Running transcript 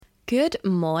Good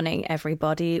morning,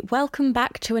 everybody. Welcome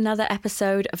back to another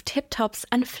episode of Tip Tops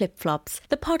and Flip Flops,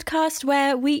 the podcast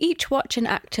where we each watch an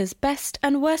actor's best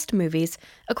and worst movies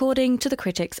according to the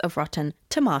critics of Rotten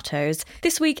Tomatoes.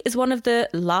 This week is one of the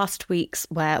last weeks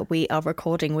where we are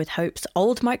recording with Hope's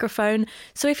old microphone,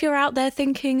 so if you're out there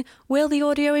thinking, will the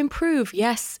audio improve?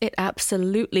 Yes, it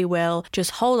absolutely will.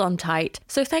 Just hold on tight.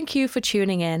 So thank you for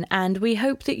tuning in, and we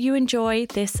hope that you enjoy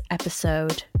this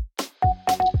episode.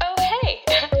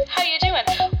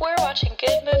 We're watching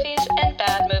good movies and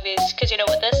bad movies, because you know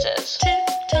what this is.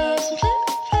 Tip-tops and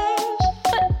flip-flops.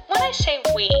 But when I say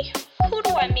we, who do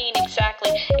I mean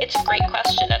exactly? It's a great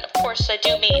question, and of course I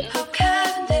do mean Hope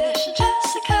Cavendish and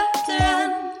Jessica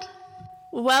Durand.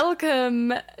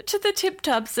 Welcome to the Tip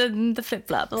Tops and the Flip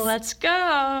Flops. Let's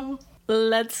go.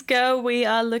 Let's go. We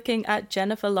are looking at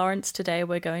Jennifer Lawrence today.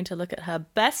 We're going to look at her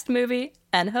best movie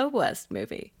and her worst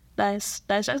movie. Nice.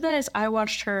 I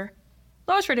watched her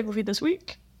lowest rated movie this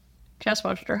week. Jess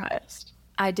watched her highest.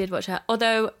 I did watch her.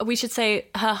 Although we should say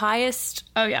her highest.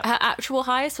 Oh yeah. Her actual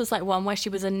highest was like one where she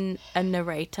was a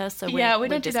narrator. So we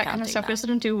don't do that kind of stuff. We also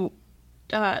don't do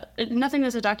nothing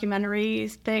that's a documentary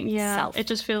thing. Yeah. It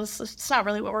just feels it's not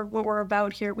really what we're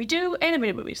about here. We do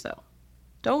animated movies though.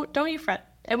 Don't you fret.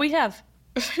 And we have,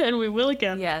 and we will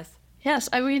again. Yes.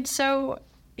 I mean, so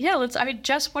yeah.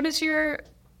 Jess, what is your?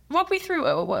 Walk me through.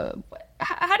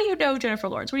 How do you know Jennifer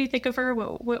Lawrence? What do you think of her?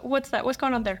 What's that? What's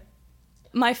going on there?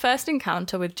 My first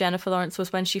encounter with Jennifer Lawrence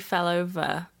was when she fell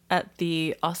over at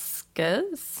the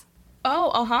Oscars.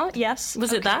 Oh, yes.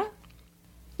 Was it that?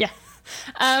 Yeah.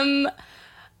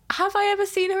 Have I ever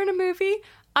seen her in a movie?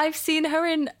 I've seen her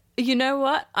in, you know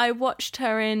what? I watched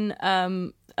her in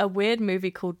a weird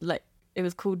movie called, it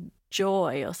was called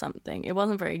Joy or something. It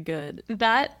wasn't very good.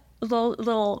 That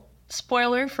little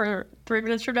spoiler for 3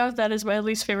 minutes from now, that is my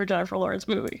least favorite Jennifer Lawrence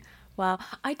movie. Wow.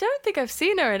 I don't think I've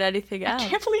seen her in anything else. I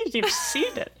can't believe you've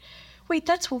seen it. Wait,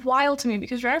 that's wild to me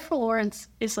because Jennifer Lawrence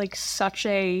is like such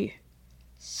a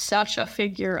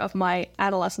figure of my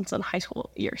adolescence and high school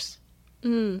years.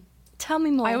 Tell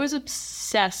me more. I was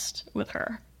obsessed with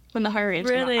her when The Hunger Games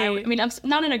Really? came out. I mean, I'm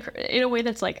not in a way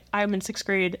that's like I'm in 6th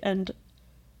grade and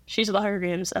she's at The Hunger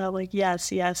Games and I'm like,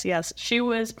 yes. She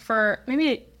was, for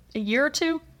maybe a year or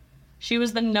two, she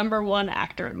was the number one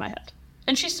actor in my head.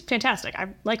 And she's fantastic. I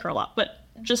like her a lot. But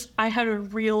just, I had a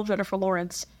real Jennifer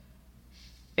Lawrence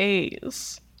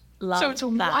phase. So it's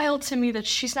wild to me that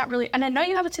she's not really... And I know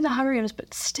you haven't seen The Hunger Games,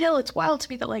 but still, it's wild to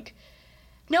me that, like,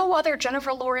 no other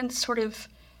Jennifer Lawrence sort of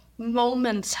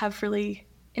moments have really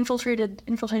infiltrated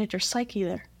your psyche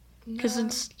there.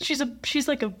 Because she's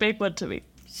like a big one to me.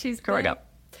 She's growing up.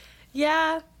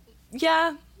 Yeah.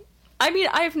 I mean,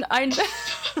 I know...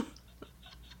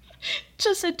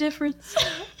 Just indifference.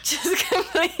 Just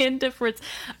complete indifference.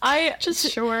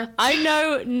 Sure. I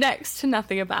know next to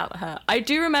nothing about her. I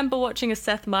do remember watching a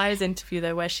Seth Meyers interview,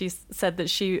 though, where she said that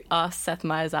she asked Seth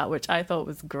Meyers out, which I thought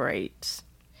was great.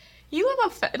 You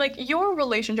have your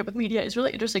relationship with media is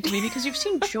really interesting to me because you've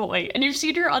seen Joy and you've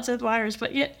seen her on Seth Meyers,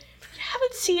 but yet you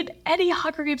haven't seen any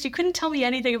Hunger Games. You couldn't tell me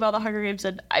anything about the Hunger Games,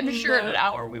 and I'm sure in an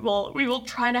hour we will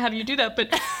try to have you do that.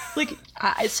 But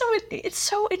it's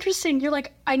so interesting. You're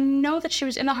like, I know that she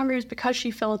was in the Hunger Games because she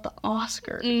fell at the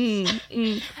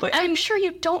Oscars, but I'm sure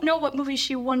you don't know what movie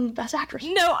she won Best Actress.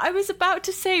 No, I was about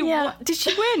to say, what? Did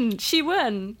she win? She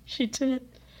won. She did.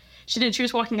 She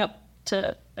was walking up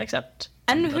to accept.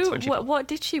 And what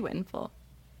did she win for?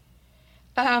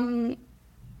 Do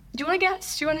you want to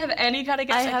guess? Do you want to have any kind of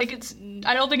guess?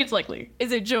 I don't think it's likely.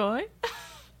 Is it Joy?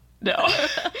 No.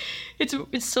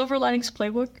 It's Silver Linings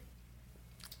Playbook.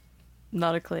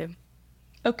 Not a clue.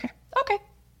 Okay.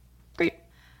 Great.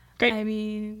 I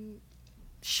mean,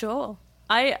 sure.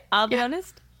 I'll be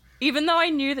honest. Even though I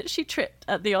knew that she tripped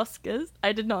at the Oscars,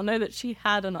 I did not know that she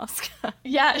had an Oscar.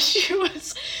 Yeah, she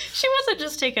wasn't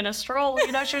just taking a stroll.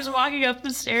 She was walking up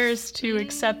the stairs to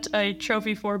accept a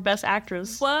trophy for Best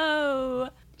Actress. Whoa.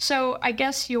 So I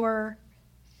guess your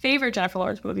favorite Jennifer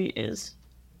Lawrence movie is,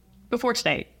 before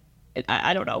today,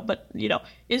 I don't know, but,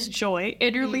 is Joy.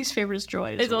 And your least favorite is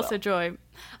Joy as well. Also Joy.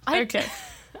 Okay.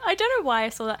 I don't know why I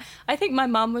saw that. I think my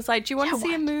mum was like, do you want to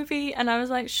see a movie? And I was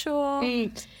like, sure.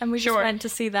 And we just went to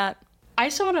see that. I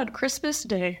saw it on Christmas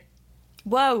Day.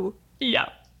 Whoa. Yeah.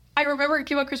 I remember it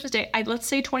came out Christmas Day. Let's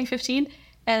say 2015.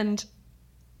 And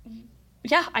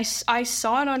yeah, I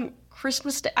saw it on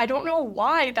Christmas Day. I don't know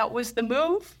why that was the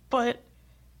move, but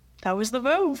that was the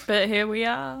move. But here we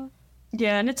are.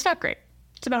 Yeah, and it's not great.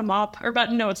 It's about a mop.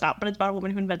 No, it's not. But it's about a woman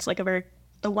who invents the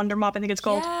Wonder Mop, I think it's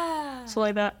called. Yeah. So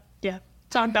like that. Yeah.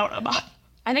 It's not about a mop.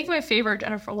 I think my favorite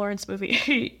Jennifer Lawrence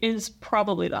movie is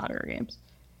probably The Hunger Games.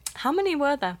 How many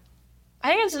were there? I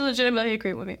think it's legitimately a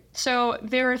great movie. So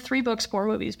there are 3 books, 4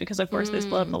 movies, because of course they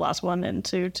split up the last one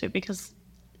into 2 because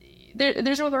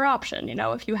there's no other option. You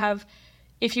know, if you have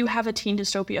a teen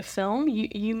dystopia film,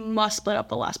 you must split up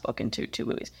the last book into 2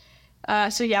 movies.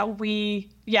 I've seen.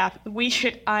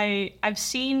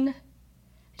 I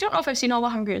don't know if I've seen all the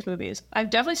Hunger Games movies. I've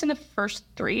definitely seen the first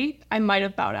 3. I might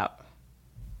have bowed out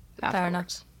afterwards. Fair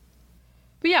enough.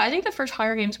 But yeah, I think the first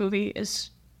Hunger Games movie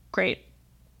is great.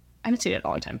 I haven't seen it in a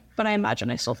long time, but I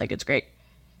imagine I still think it's great.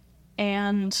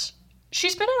 And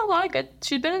she's been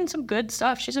in some good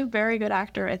stuff. She's a very good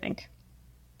actor, I think.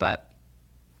 But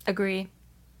Agree.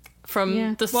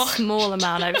 From the small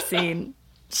amount I've seen,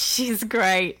 she's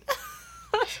great.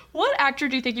 What actor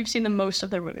do you think you've seen the most of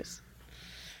their movies?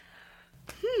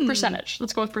 Percentage.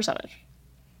 Let's go with percentage.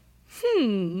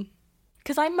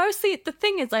 Because I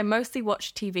mostly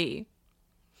watch TV.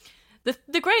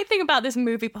 The great thing about this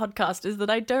movie podcast is that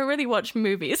I don't really watch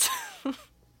movies.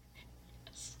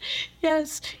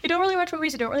 Yes. You don't really watch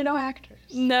movies. You don't really know actors.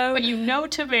 No. But you know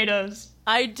tomatoes.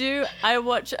 I do. I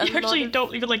watch a lot. You actually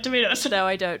don't even like tomatoes. No,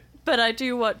 I don't. But I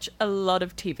do watch a lot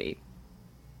of TV.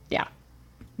 Yeah.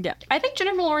 Yeah. I think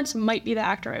Jennifer Lawrence might be the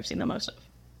actor I've seen the most of.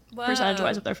 Whoa.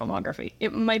 Percentage-wise of their filmography.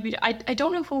 It might be. I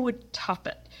don't know who would top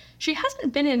it. She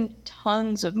hasn't been in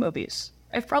tons of movies.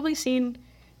 I've probably seen,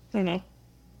 I don't know,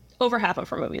 over half of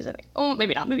her movies, I think. Oh,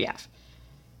 maybe not. Maybe half.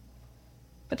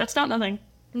 But that's not nothing.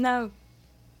 No.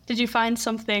 Did you find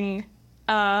something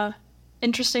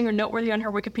interesting or noteworthy on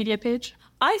her Wikipedia page?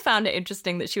 I found it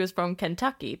interesting that she was from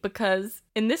Kentucky because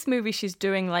in this movie she's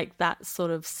doing like that sort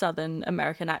of Southern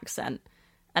American accent.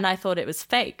 And I thought it was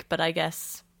fake, but I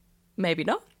guess maybe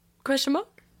not? Question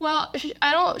mark? Well, she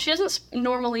doesn't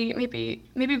normally,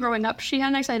 maybe growing up she had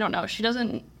an accent, I don't know. She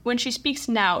doesn't, when she speaks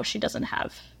now, she doesn't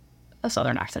have a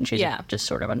Southern accent. She's just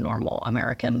sort of a normal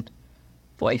American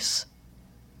voice.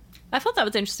 I thought that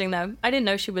was interesting though. I didn't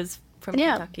know she was from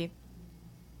Kentucky.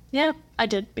 Yeah, I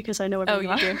did because I know everything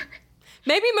about her.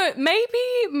 Maybe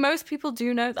most people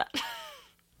do know that.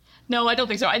 No, I don't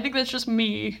think so. I think that's just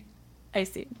me. I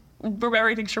see.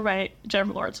 Remembering things from my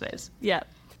Jennifer Lawrence phase. Yeah.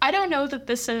 I don't know that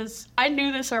this is. I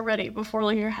knew this already before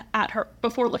looking at her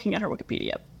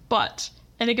Wikipedia, but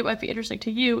I think it might be interesting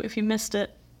to you if you missed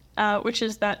it, which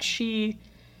is that she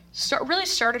really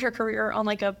started her career on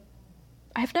like a.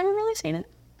 I've never really seen it,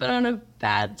 but on a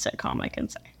bad sitcom, I can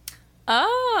say.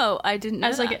 Oh, I didn't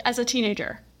know that. As a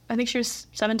teenager. I think she was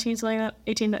 17, something like that,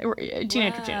 18, or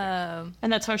teenager.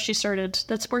 And that's how she started.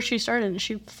 That's where she started. And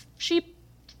she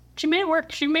made it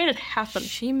work. She made it happen.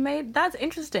 That's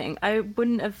interesting. I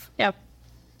wouldn't have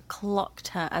clocked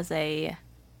her as a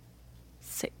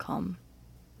sitcom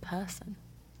person.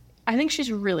 I think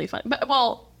she's really fun. But,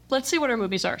 well, let's see what her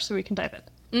movies are so we can dive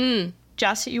in.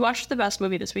 Jess, you watched the best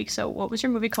movie this week, so what was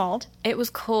your movie called? It was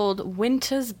called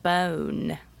Winter's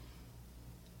Bone.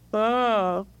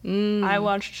 Oh. I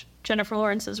watched Jennifer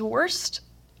Lawrence's lowest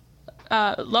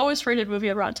rated movie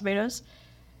on Rotten Tomatoes.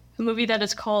 A movie that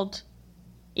is called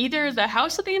either The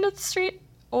House at the End of the Street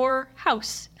or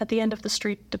House at the End of the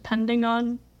Street, depending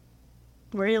on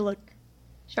where you look.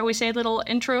 Shall we say a little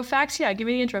intro facts? Yeah, give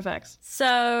me the intro facts.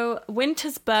 So,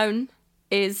 Winter's Bone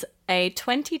is a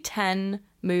 2010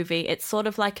 movie. It's sort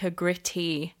of like a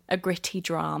gritty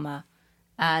drama.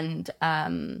 And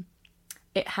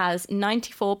it has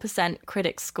 94%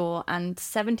 critic score and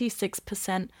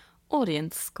 76%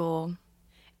 audience score.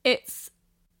 It's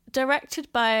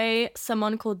directed by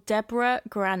someone called Deborah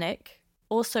Granick,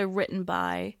 also written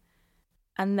by,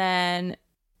 and then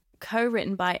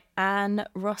co-written by Anne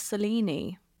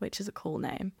Rossellini, which is a cool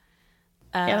name.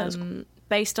 That's cool.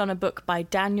 Based on a book by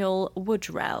Daniel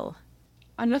Woodrell.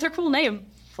 Another cool name.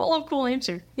 Full of cool names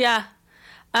here. Yeah.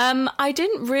 I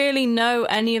didn't really know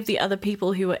any of the other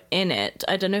people who were in it.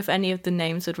 I don't know if any of the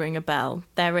names would ring a bell.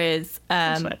 There is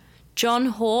John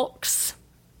Hawkes.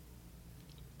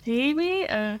 Amy?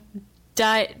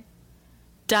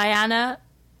 Diana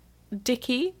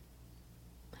Dickey.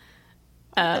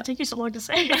 That takes you so long to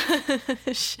say.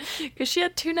 Because she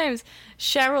had 2 names.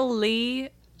 Cheryl Lee.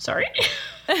 Sorry?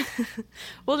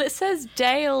 Well, it says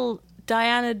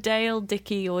Diana Dale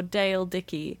Dickey or Dale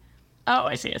Dickey. Oh,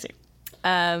 I see.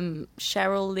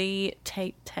 Cheryl Lee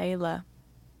Tate Taylor.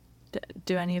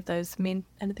 Do any of those mean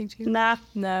anything to you? Nah.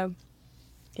 No.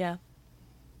 Yeah.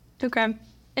 Okay.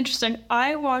 Interesting.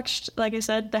 I watched, like I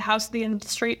said, The House at the End of the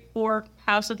Street or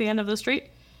House at the End of the Street.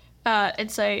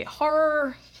 It's a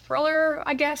horror thriller,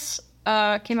 I guess.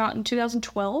 Came out in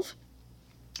 2012.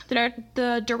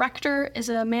 The director is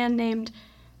a man named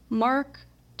Mark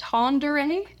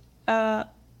Tonderay.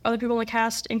 Other people in the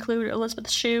cast include Elizabeth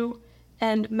Shue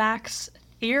and Max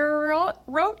Thierrot,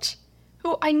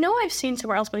 who I know I've seen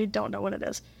somewhere else, but I don't know what it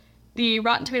is. The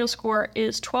Rotten Tomatoes score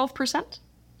is 12%.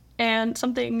 And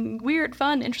something weird,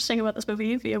 fun, interesting about this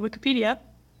movie via Wikipedia,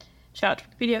 shout out to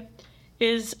Wikipedia,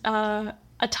 is a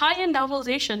tie-in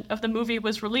novelization of the movie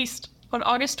was released on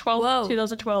August 12th,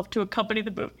 2012 to accompany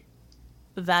the movie.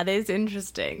 That is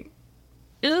interesting.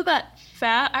 Isn't that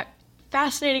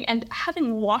fascinating? And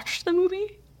having watched the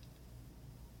movie,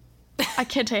 I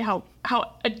can't tell you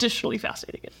how additionally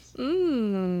fascinating it is.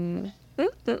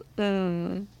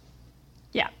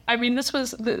 Yeah, I mean, this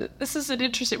is an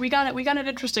interesting. We got an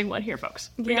interesting one here, folks.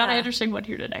 We got an interesting one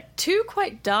here today. Two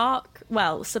quite dark,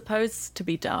 well, supposed to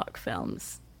be dark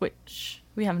films, which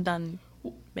we haven't done,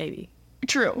 maybe.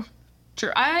 True.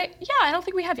 I don't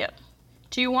think we have yet.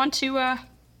 Do you want to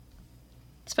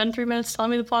spend 3 minutes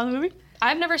telling me the plot of the movie?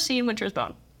 I've never seen Winter's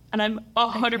Bone, and I'm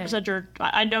 100% sure.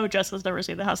 I know Jess has never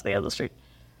seen The House at the End of the Street.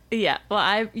 Yeah, well,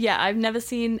 I've never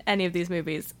seen any of these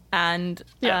movies, and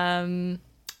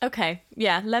okay,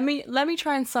 yeah. Let me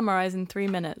try and summarize in 3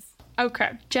 minutes.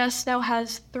 Okay, Jess now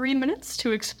has 3 minutes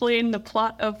to explain the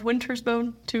plot of Winter's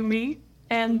Bone to me,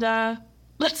 and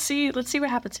let's see what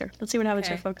happens here. Let's see what happens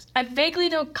here, folks. I vaguely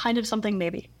know kind of something,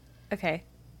 maybe. Okay,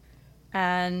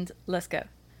 and let's go.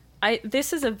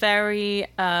 This is a very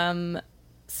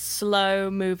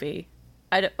slow movie.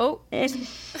 I don't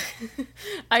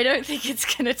think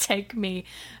it's gonna take me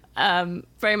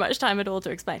very much time at all to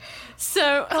explain.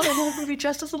 So, the movie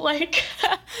Jess doesn't like.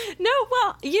 No,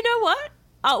 well, you know what?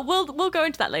 We'll go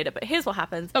into that later. But here's what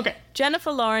happens. Okay.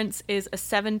 Jennifer Lawrence is a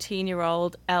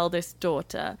 17-year-old eldest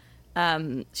daughter.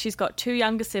 She's got 2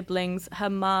 younger siblings. Her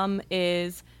mum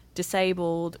is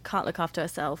disabled, can't look after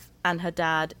herself, and her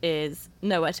dad is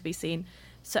nowhere to be seen.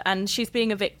 So, and she's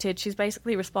being evicted. She's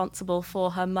basically responsible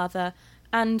for her mother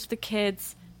and the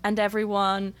kids and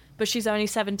everyone, but she's only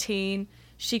 17.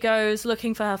 She goes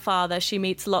looking for her father. She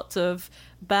meets lots of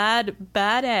bad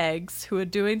eggs who are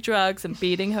doing drugs and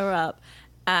beating her up.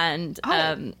 And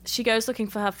she goes looking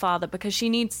for her father because she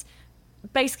needs...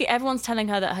 Basically, everyone's telling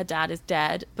her that her dad is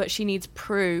dead, but she needs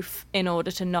proof in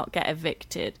order to not get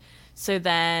evicted. So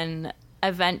then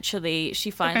eventually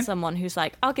she finds someone who's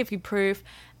like, I'll give you proof.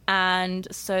 And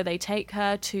so they take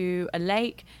her to a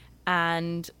lake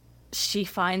and she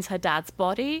finds her dad's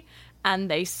body and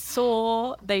they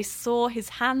saw his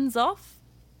hands off.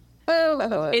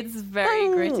 It's very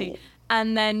gritty.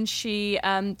 And then she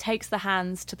takes the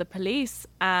hands to the police,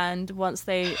 and once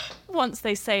they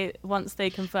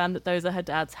confirm that those are her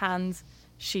dad's hands,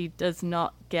 she does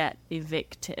not get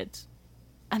evicted.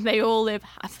 And they all live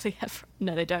happily ever.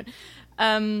 No, they don't.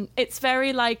 It's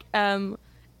very like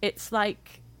it's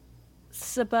like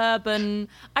suburban.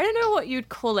 I don't know what you'd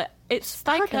call it. It's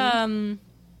like that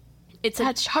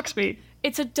shocks me.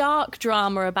 It's a dark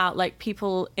drama about like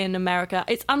people in America.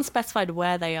 It's unspecified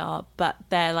where they are, but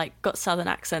they're like got southern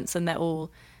accents and they're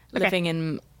all living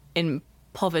in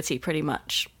poverty pretty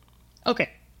much. Okay,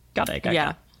 got it.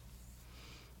 Yeah.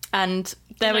 And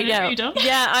there we go.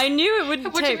 Yeah, I knew it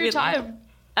wouldn't take me time.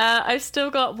 I've still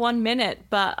got 1 minute,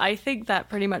 but I think that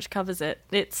pretty much covers it.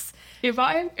 If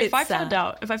I find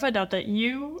out that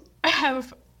you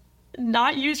have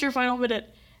not used your final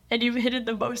minute and you've hidden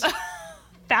the most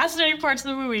fascinating parts of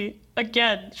the movie,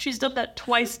 again, she's done that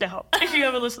twice now. If you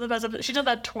haven't listened to the past episode, she's done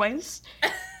that twice.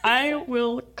 I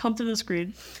will come to the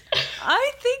screen.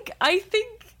 I think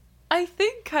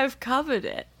I've covered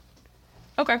it.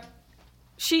 Okay.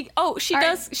 She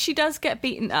does get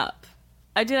beaten up.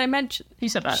 I mention you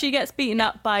said that. She gets beaten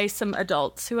up by some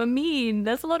adults who are mean.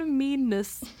 There's a lot of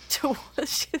meanness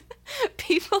towards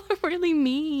people are really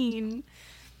mean.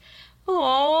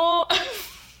 Oh.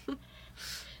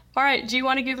 All right, do you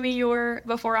want to give me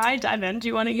before I dive in, do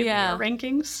you want to give me your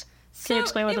rankings? Can you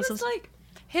explain what this is?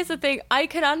 Here's the thing. I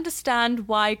can understand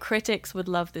why critics would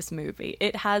love this movie.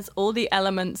 It has all the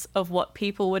elements of what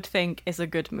people would think is a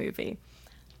good movie.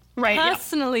 Right.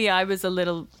 Personally, it was a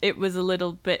little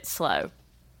bit slow,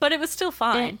 but it was still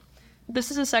fine.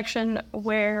 This is a section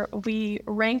where we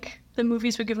rank the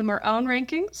movies. We give them our own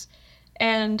rankings,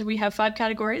 and we have 5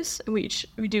 categories. We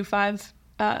do 5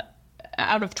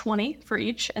 out of 20 for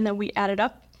each, and then we add it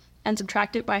up and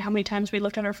subtract it by how many times we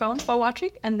looked at our phone while watching,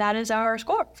 and that is our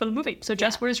score for the movie. So,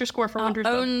 Jess, what is your score for Winter's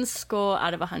Bone? Our own score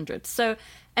out of 100. So,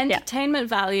 entertainment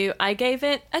value, I gave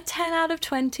it a 10 out of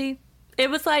 20. It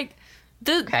was like...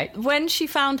 When she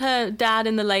found her dad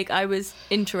in the lake, I was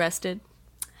interested.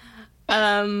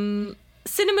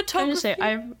 Cinematography.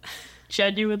 I'm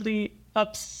genuinely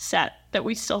upset that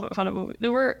we still haven't found a movie.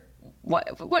 There were,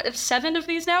 what 7 of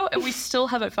these now? And we still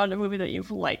haven't found a movie that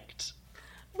you've liked.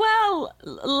 Well,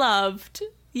 loved.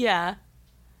 Yeah.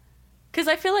 Because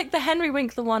I feel like the Henry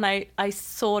Winkler one I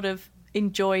sort of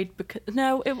enjoyed because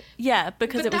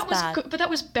because it was bad. But that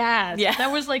was bad. Yeah.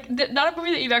 That was like not a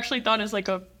movie that you've actually thought is like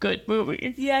a good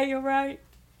movie. Yeah, you're right.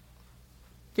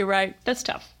 You're right. That's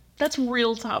tough. That's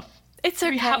real tough. It's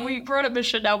okay. We're on a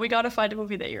mission now. We gotta find a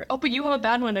movie that year. Oh, but you have a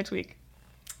bad one next week.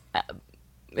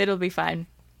 It'll be fine.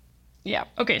 Yeah.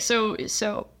 Okay, so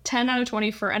 10 out of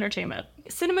 20 for entertainment.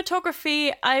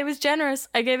 Cinematography, I was generous.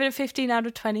 I gave it a 15 out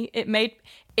of 20. It made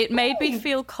me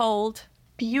feel cold.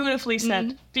 Beautifully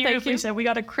said. Beautifully said. We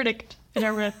got a critic in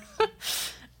our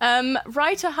midst.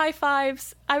 Writer high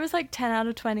fives. I was like 10 out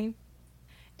of 20.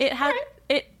 It had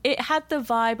it had the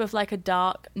vibe of like a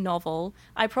dark novel.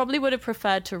 I probably would have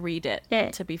preferred to read it,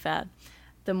 to be fair,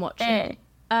 than watch it.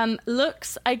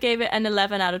 Looks, I gave it an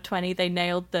 11 out of 20. They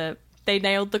nailed the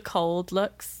cold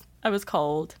looks. I was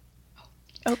cold.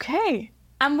 Okay.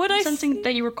 And sensing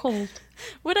that you were cold.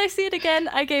 Would I see it again?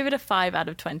 I gave it a 5 out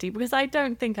of 20 because I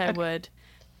don't think I would.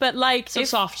 But like,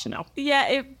 soft, you know.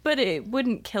 Yeah, but it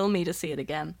wouldn't kill me to see it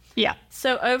again. Yeah.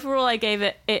 So overall, I gave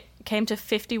it came to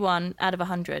 51 out of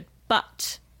 100.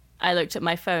 But I looked at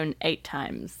my phone 8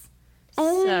 times.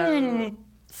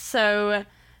 So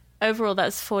overall,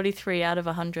 that's 43 out of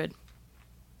 100.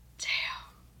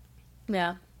 Damn.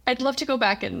 Yeah. I'd love to go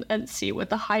back and see what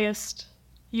the highest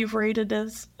you've rated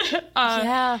is.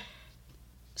 Yeah.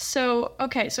 So,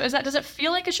 okay. So does it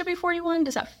feel like it should be 41?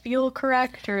 Does that feel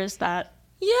correct? Or is that...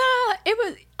 Yeah, it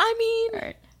was, I mean... All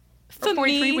right. For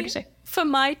 43, me, what'd you say? For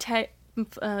my taste...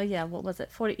 what was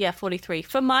it? 40? Yeah, 43.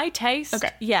 For my taste,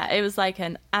 okay. Yeah, it was like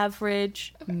an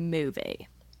average movie.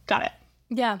 Got it.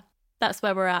 Yeah, that's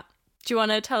where we're at. Do you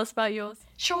want to tell us about yours?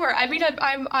 Sure. I mean,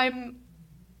 I'm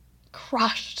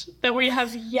crushed that we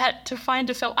have yet to find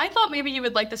a film. I thought maybe you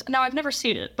would like this. Now, I've never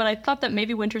seen it, but I thought that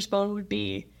maybe Winter's Bone would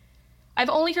be... I've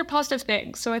only heard positive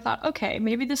things, so I thought, okay,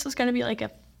 maybe this is going to be like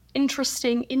a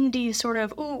interesting indie sort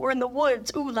of, ooh, we're in the woods,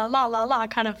 ooh, la la la la,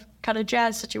 kind of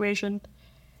jazz situation.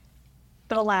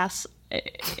 But alas,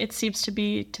 it seems to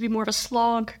be more of a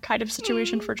slog kind of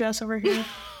situation for Jess over here.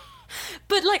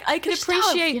 But like, I could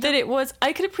appreciate that it was.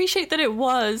 I could appreciate that it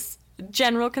was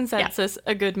general consensus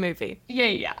a good movie.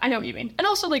 Yeah, I know what you mean. And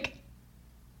also, like,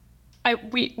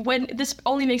 when this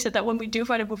only makes it that when we do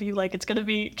find a movie you like, it's gonna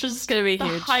be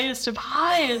huge. Highest of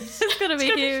highs. It's gonna be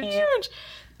huge.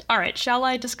 All right, shall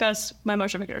I discuss my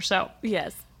motion picture? So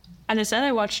yes, and I said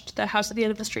I watched The House at the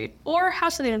End of the Street or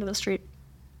House at the End of the Street,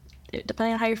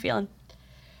 depending on how you're feeling.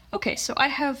 Okay, so I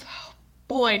have,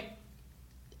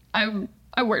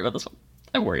 I worry about this one.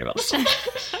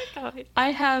 I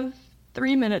have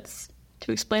 3 minutes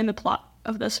to explain the plot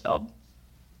of this film.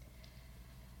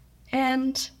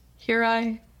 And here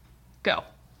I go.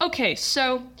 Okay,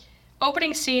 so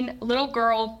opening scene, little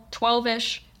girl,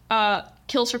 12-ish,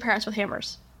 kills her parents with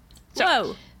hammers. So,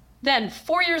 whoa. Then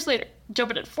 4 years later,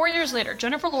 jumping in, 4 years later,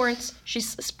 Jennifer Lawrence,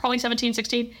 she's probably 17,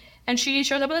 16, and she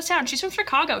shows up in this town. She's from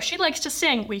Chicago. She likes to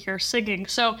sing. We hear singing.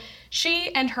 So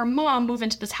she and her mom move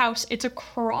into this house. It's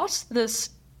across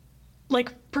this,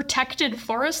 like, protected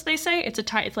forest, they say. It's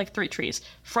like 3 trees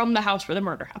from the house where the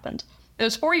murder happened. It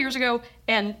was 4 years ago,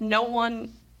 and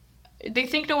they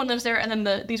think no one lives there, and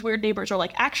then these weird neighbors are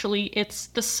like, actually, it's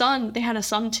the son. They had a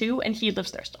son, too, and he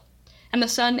lives there still. And the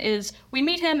son we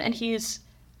meet him, and he's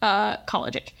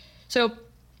college age. So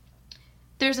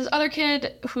there's this other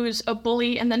kid who's a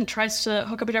bully and then tries to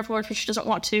hook up with Jennifer Lawrence, but she doesn't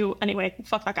want to. Anyway,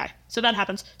 fuck that guy. So that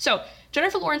happens. So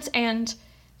Jennifer Lawrence and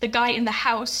the guy in the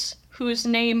house, whose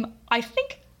name I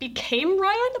think became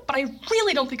Ryan, but I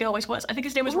really don't think it always was. I think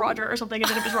his name was Roger or something, and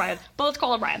then it was Ryan. But let's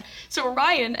call him Ryan. So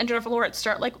Ryan and Jennifer Lawrence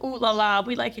start like, ooh la la,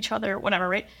 we like each other, whatever,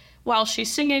 right? While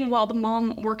she's singing, while the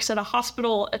mom works at a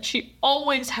hospital, and she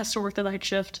always has to work the night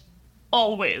shift.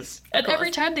 Always. And every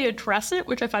time they address it,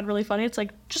 which I find really funny, it's like,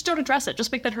 just don't address it.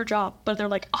 Just make that her job. But they're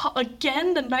like, oh,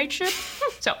 again, the night shift?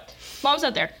 So, mom's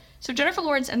out there. So Jennifer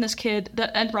Lawrence and this kid,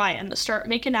 and Ryan, start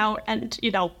making out and,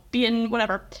 being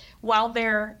whatever,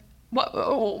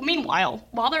 meanwhile,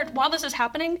 while this is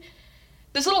happening,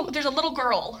 there's a little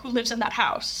girl who lives in that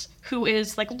house who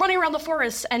is, like, running around the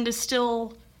forest and is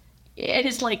still... It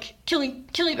is like killing,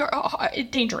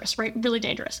 dangerous, right? Really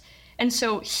dangerous. And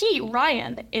so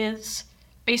Ryan, is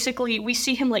basically, we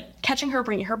see him like catching her,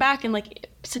 bringing her back, and like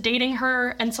sedating her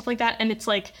and stuff like that. And it's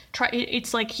like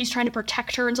he's trying to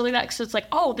protect her and stuff like that. So it's like,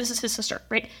 oh, this is his sister,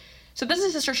 right? So this is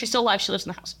his sister. She's still alive. She lives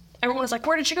in the house. Everyone was like,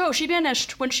 where did she go? She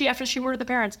vanished after she murdered the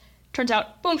parents. Turns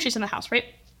out, boom, she's in the house, right?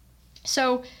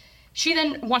 So she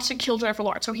then wants to kill Jennifer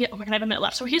Lawrence. So I have a minute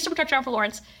left. So he has to protect Jennifer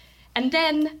Lawrence, and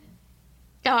then.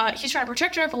 He's trying to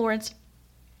protect Jennifer Lawrence,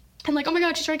 and like, oh my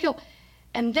god, she's trying to kill.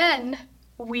 And then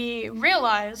we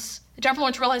realize, Jennifer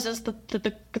Lawrence realizes that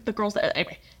the girls that,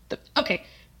 anyway,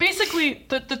 basically,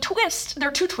 the twist, there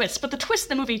are two twists, but the twist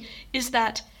in the movie is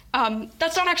that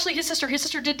that's not actually his sister. His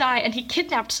sister did die, and he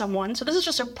kidnapped someone. So this is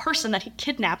just a person that he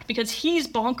kidnapped because he's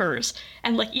bonkers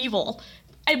and, like, evil.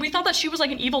 And we thought that she was, like,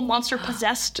 an evil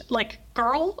monster-possessed, like,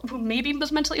 girl who maybe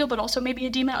was mentally ill, but also maybe a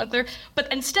demon out there.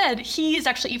 But instead, he is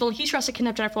actually evil, and he tries to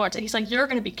kidnap Jennifer Lawrence. And he's like, you're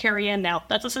going to be Carrie Ann now.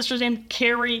 That's the sister's name,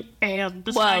 Carrie Ann.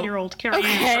 This 9-year-old Carrie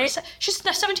Ann. She's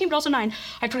 17, but also 9. I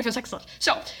have 25 seconds left.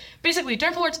 So, basically,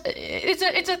 Jennifer Lawrence, it's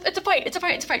a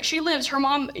fight. She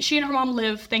and her mom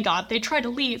live, thank God. They try to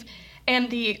leave. And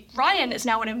the Ryan is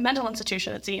now in a mental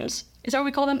institution, it seems. Is that what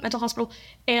we call them? Mental hospital.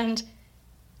 And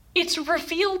it's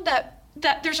revealed that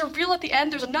there's a reveal at the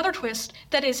end, there's another twist,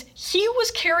 that is, he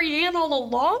was Carrie Ann all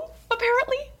along,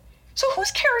 apparently? So who's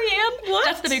Carrie Ann? What?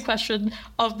 That's the big question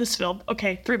of this film.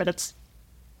 Okay, 3 minutes.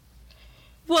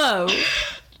 Whoa.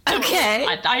 Okay.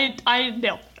 I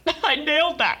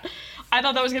nailed that. I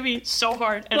thought that was going to be so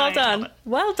hard. And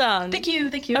Well done. Thank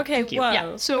you. Okay, whoa.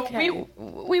 Yeah, so okay.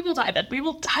 we will dive in. We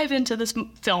will dive into this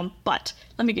film, but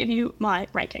let me give you my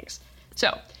rankings.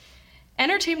 So,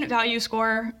 entertainment value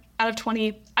score out of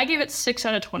 20, I gave it 6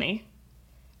 out of 20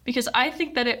 because I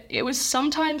think that it was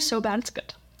sometimes so bad it's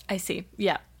good. I see.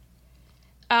 Yeah.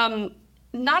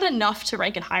 Not enough to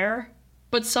rank it higher,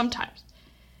 but sometimes.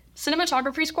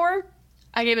 Cinematography score,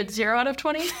 I gave it 0 out of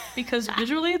 20 because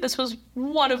visually this was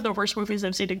one of the worst movies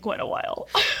I've seen in quite a while.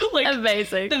 Like,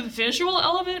 amazing. The visual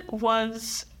element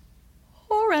was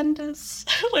horrendous.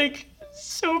 Like,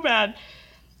 so bad.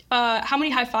 How many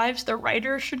high fives the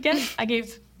writer should get? I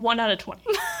gave 1 out of 20.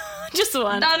 Just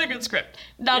one. Not a good script.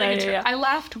 Not a good script. Yeah. I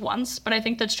laughed once, but I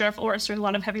think that's Jennifer Lawrence doing a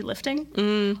lot of heavy lifting.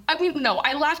 I mean, no,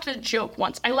 I laughed at a joke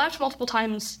once. I laughed multiple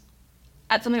times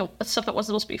at stuff that wasn't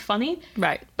supposed to be funny.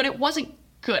 Right. But it wasn't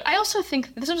good. I also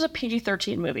think this was a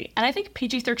PG-13 movie, and I think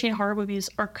PG-13 horror movies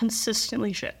are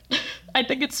consistently shit. I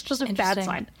think it's just a bad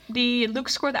sign. The Luke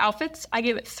score, the outfits, I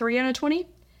gave it 3 out of 20.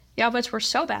 The outfits were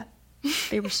so bad.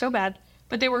 They were so bad.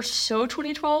 But they were so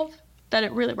 2012 that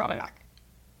it really brought me back.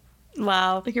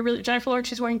 Wow. Like, it really, Jennifer Lawrence,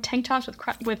 she's wearing tank tops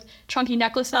with chunky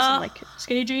necklaces and, like,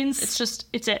 skinny jeans.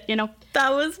 It's it, you know? That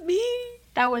was me.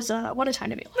 That was, what a time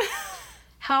to be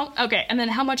alive. Okay, and then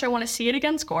how much I want to see it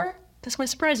again score? This might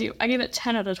surprise you. I gave it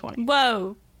 10 out of 20.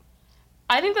 Whoa.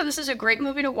 I think that this is a great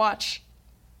movie to watch,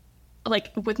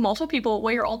 like, with multiple people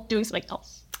while you're all doing something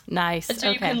else. Nice. And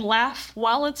so you can laugh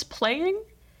while it's playing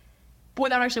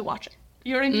without actually watching.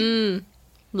 You know what I mean?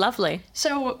 Lovely.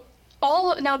 So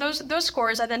those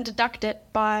scores, I then deduct it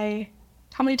by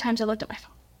how many times I looked at my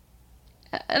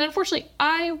phone. And unfortunately,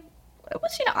 I'm a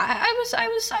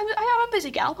busy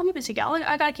gal.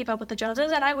 I gotta keep up with the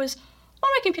Joneses, and I was on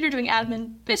my computer doing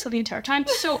admin basically the entire time.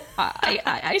 So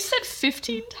I said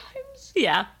 15 times.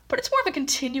 Yeah. But it's more of a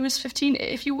continuous 15,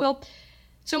 if you will.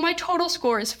 So my total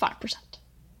score is 5%.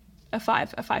 A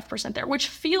 5% there, which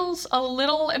feels a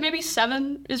little, maybe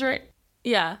 7 is right.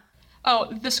 Yeah.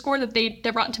 Oh, the score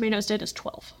that Rotten Tomatoes did is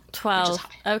 12. 12. Which is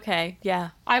high. Okay,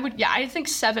 yeah. I think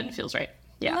 7 feels right.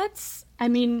 Yeah. Let's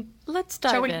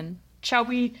Shall dive in. Shall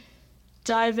we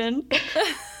dive in?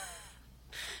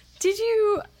 Did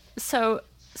you... So...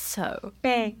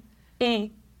 Bang.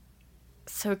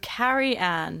 So Carrie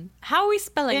Ann. How are we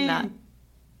spelling that?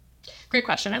 Great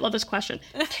question. I love this question.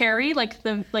 Carrie, like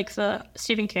the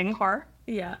Stephen King horror.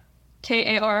 Yeah.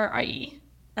 K-A-R-I-E.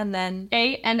 And then...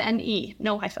 A-N-N-E.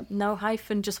 No hyphen. No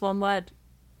hyphen, just one word.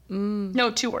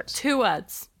 No, 2 words. 2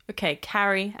 words. Okay,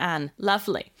 Carrie Ann.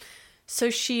 Lovely. So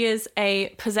she is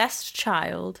a possessed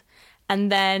child, and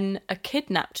then a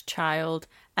kidnapped child,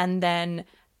 and then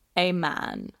a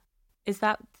man. Is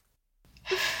that...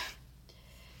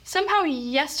 Somehow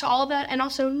yes to all of that, and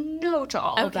also no to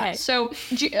all of that. So,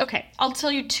 okay, I'll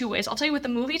tell you 2 ways. I'll tell you what the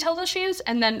movie tells us she is,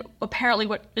 and then apparently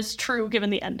what is true given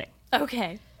the ending.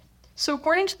 Okay. So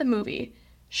according to the movie,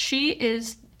 she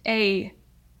is a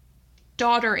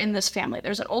daughter in this family.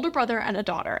 There's an older brother and a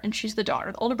daughter, and she's the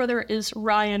daughter. The older brother is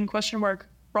Ryan,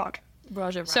 Roger.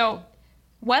 Ryan. So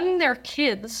when they're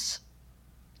kids,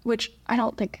 which I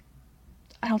don't think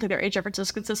their age difference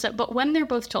is consistent, but when they're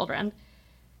both children,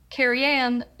 Carrie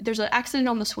Ann, there's an accident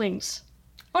on the swings.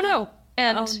 Oh no.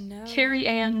 And Carrie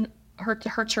Ann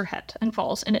hurts her head and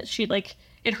falls, and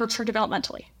it hurts her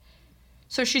developmentally.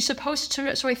 So she's supposed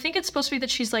to, so I think it's supposed to be that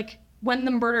she's like, when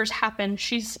the murders happen,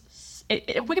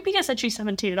 Wikipedia said she's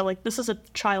 17, and I'm like, this is a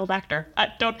child actor.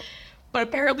 But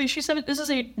apparently this is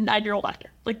a 9-year-old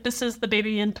actor. Like, this is the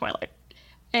baby in Twilight.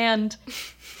 And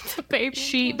the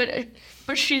baby.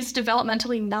 But she's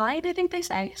developmentally 9, I think they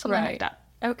say, something like that.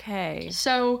 Okay.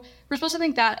 So we're supposed to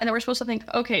think that, and then we're supposed to think,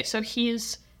 okay, so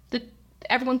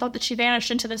everyone thought that she vanished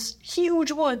into this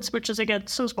huge woods, which is, again,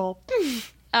 so small.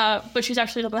 But she's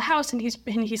actually up in the house, and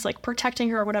he's like protecting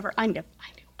her or whatever.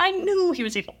 I knew he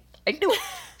was evil. I knew it.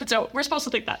 But so we're supposed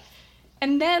to think that.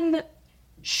 And then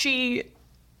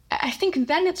I think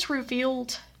then it's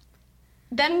revealed,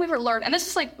 then we were learned, and this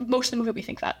is like most of the movie we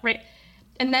think that, right?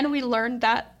 And then we learned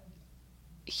that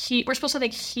we're supposed to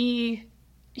think he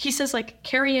says like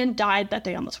Carrie-Anne died that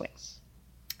day on the swings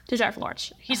to Jennifer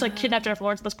Lawrence. He's like kidnapped Jennifer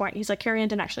Lawrence at this point. He's like, Carrie-Anne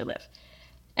didn't actually live.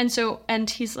 And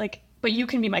he's like, but you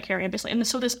can be my Carrie-Anne, basically. And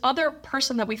so this other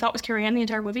person that we thought was Carrie-Anne the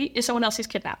entire movie is someone else he's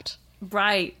kidnapped.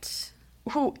 Right.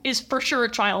 Who is for sure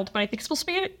a child, but I think supposed to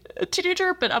be a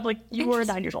teenager, but I'm like, you were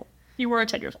 9 years old. You were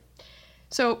 10 years old.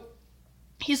 So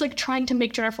he's like trying to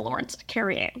make Jennifer Lawrence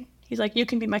Carrie-Anne. He's like, you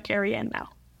can be my Carrie-Anne now.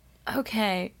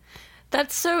 Okay.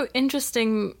 That's so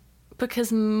interesting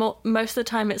because most of the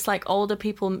time it's like older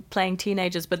people playing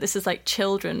teenagers, but this is like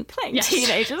children playing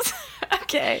teenagers.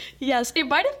 Okay. Yes, it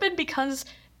might have been because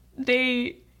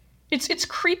it's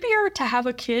creepier to have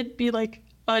a kid be like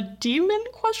a demon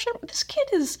question. This kid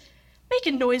is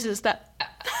making noises that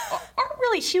aren't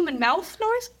really human mouth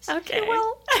noises, okay. if you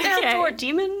will. They're more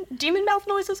demon mouth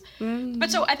noises.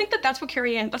 But so I think that's what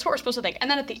Carrie-Anne, that's what we're supposed to think.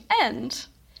 And then at the end,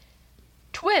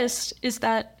 twist is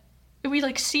that we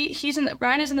like see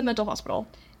Ryan is in the mental hospital,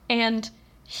 and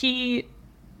he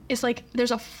is like,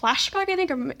 there's a flashback,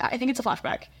 I think it's a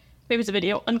flashback. Maybe it's a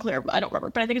video, unclear, I don't remember,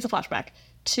 but I think it's a flashback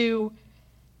to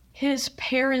his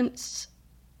parents.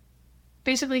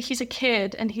 Basically, he's a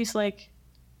kid, and he's like,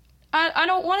 I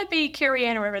don't want to be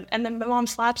Carrie-Anne or whatever. And then my mom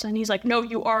slaps him, and he's like, no,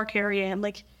 you are Carrie-Anne.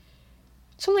 Like,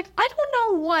 so I'm like, I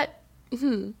don't know what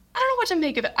to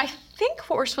make of it. I think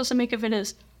what we're supposed to make of it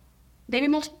is maybe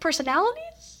multiple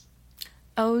personalities.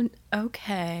 Oh,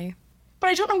 okay. But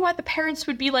I don't know why the parents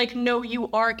would be like, no, you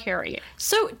are Carrie-Anne.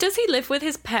 So does he live with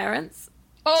his parents?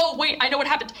 Oh, wait, I know what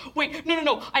happened. Wait,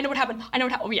 no. I know what happened.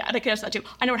 Oh, yeah, I can guess that too.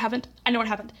 I know what happened.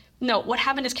 No, what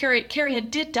happened is Carrie-Anne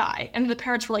did die, and the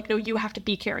parents were like, no, you have to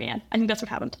be Carrie-Anne. I think that's what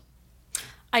happened.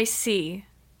 I see.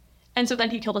 And so then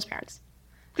he killed his parents.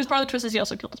 Because part of the twist is he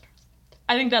also killed his parents.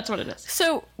 I think that's what it is.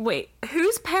 So, wait,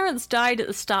 whose parents died at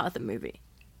the start of the movie?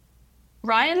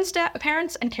 Ryan's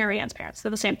parents and Carrie-Anne's parents. They're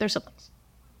the same. They're siblings.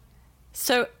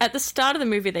 So, at the start of the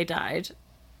movie, they died.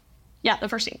 Yeah, the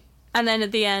first scene. And then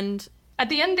at the end... At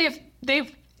the end,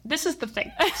 they've this is the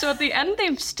thing. So at the end,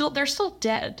 they're still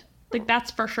dead. Like,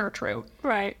 that's for sure true.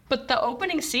 Right. But the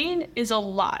opening scene is a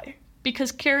lie.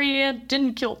 Because Carrie-Anne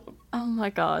didn't kill them. Oh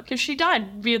my god. Because she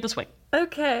died via the swing.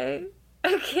 Okay.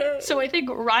 So I think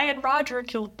Ryan Roger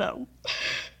killed them.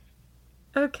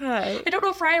 Okay. I don't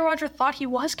know if Ryan Roger thought he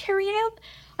was Carrie-Anne.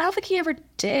 I don't think he ever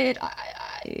did.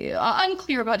 I'm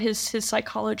unclear about his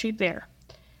psychology there.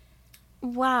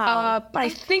 Wow. But I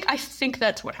think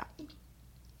that's what happened.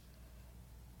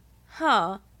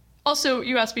 Huh. Also,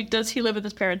 you asked me, does he live with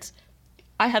his parents?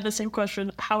 I had the same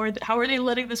question. How are they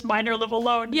letting this minor live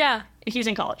alone? Yeah. He's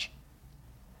in college.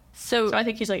 So I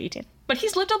think he's like 18. But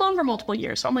he's lived alone for multiple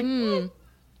years, so I'm like,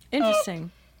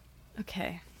 interesting.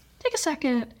 Okay. Take a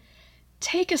second.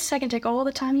 Take all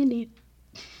the time you need.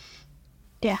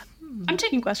 Yeah. I'm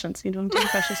taking questions, I'm taking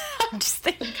questions. I'm just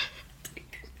thinking.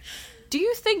 Do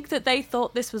you think that they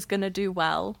thought this was going to do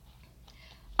well?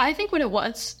 I think what it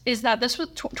was is that this was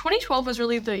 2012 was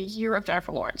really the year of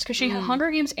Jennifer Lawrence, because she had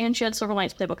Hunger Games and she had Silver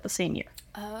Linings Playbook the same year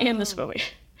in this movie.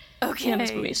 Okay. In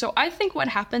this movie. So I think what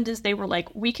happened is they were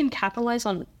like, we can capitalize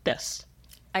on this.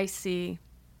 I see.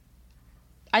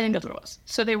 I think that's what it was.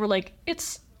 So they were like,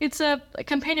 it's a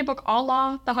companion book a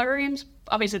la the Hunger Games.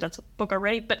 Obviously that's a book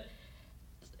already, but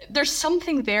there's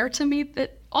something there to me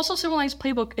that also Silver Linings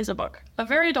Playbook is a book, a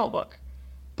very adult book.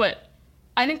 But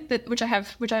I think that, which I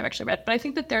have actually read, but I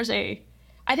think that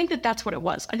I think that that's what it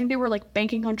was. I think they were like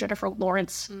banking on Jennifer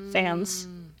Lawrence fans,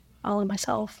 all in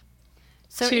myself.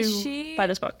 So is she buy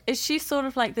this book? Is she sort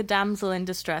of like the damsel in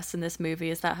distress in this movie?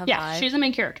 Is that her vibe? Yeah, she's the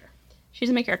main character.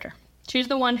 She's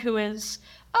the one who is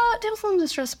damsel in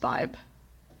distress vibe.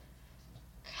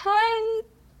 Kind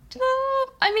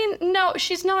of. I mean, no,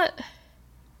 she's not.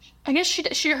 I guess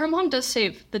her mom does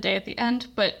save the day at the end,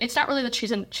 but it's not really that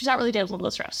she's not really damsel in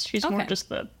distress. She's more just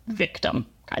the victim,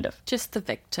 kind of. Just the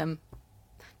victim.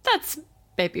 That's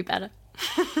maybe better.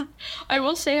 I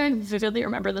will say I vividly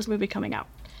remember this movie coming out.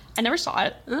 I never saw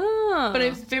it, but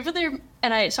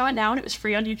I saw it now, and it was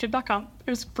free on YouTube.com. It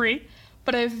was free,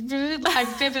 but I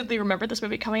vividly remember this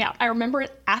movie coming out. I remember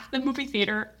it at the movie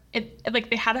theater. Like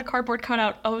they had a cardboard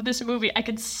cutout of this movie. I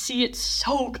could see it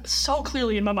so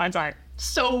clearly in my mind's eye.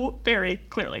 So very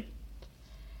clearly.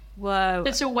 Whoa.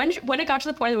 And so when it got to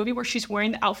the point of the movie where she's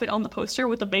wearing the outfit on the poster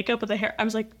with the makeup and the hair, I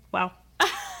was like, wow,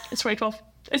 it's 2012.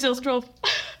 It's 2012.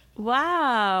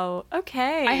 Wow.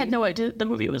 Okay. I had no idea the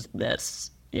movie was this.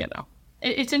 you know.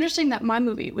 It's interesting that my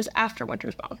movie was after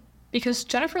Winter's Bone because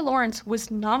Jennifer Lawrence was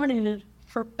nominated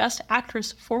for Best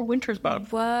Actress for Winter's Bone.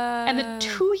 Whoa. And then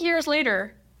 2 years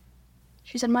later,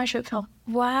 she's in my short film.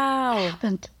 Wow.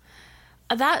 Happened.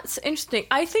 That's interesting.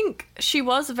 I think she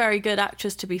was a very good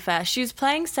actress, to be fair. She was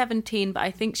playing 17, but I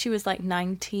think she was like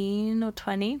 19 or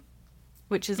 20,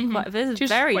 which is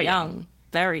very young.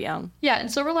 Very young. Yeah, in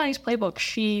Silver Linings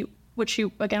Playbook, which she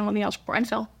again won the Oscar for, and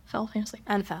fell famously.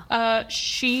 And fell.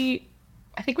 She,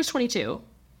 I think, was 22.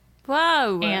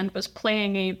 Whoa. And was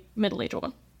playing a middle-aged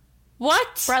woman.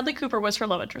 What? Bradley Cooper was her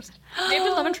love interest. They've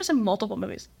been love interest in multiple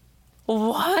movies.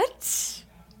 What?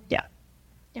 Yeah.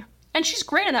 Yeah. And she's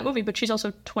great in that movie, but she's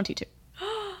also 22.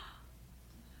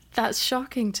 That's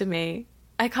shocking to me.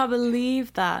 I can't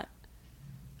believe that.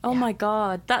 Oh my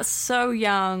God. That's so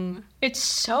young. It's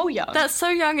so young. That's so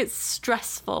young, it's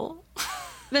stressful.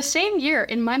 The same year,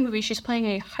 in my movie, she's playing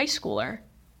a high schooler.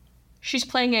 She's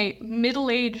playing a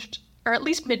middle-aged, or at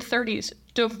least mid-30s,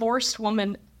 divorced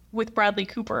woman with Bradley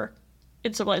Cooper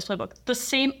in Silver Linings Playbook. The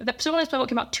Silver Linings Playbook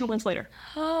came out 2 months later.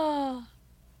 Oh,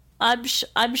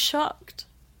 I'm shocked.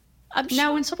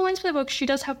 Now, in Silver Linings Playbook, she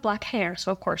does have black hair,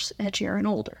 so of course, edgier and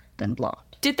older than blonde.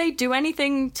 Did they do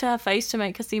anything to her face to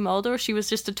make her seem older, or she was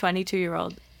just a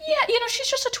 22-year-old? Yeah, she's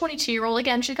just a 22-year-old.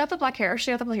 Again, she's got the black hair.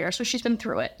 So she's been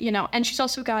through it, And she's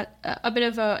also got a bit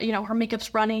of her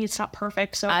makeup's runny. It's not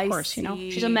perfect. So, of course,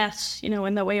 she's a mess,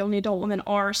 in the way only adult women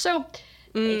are. So,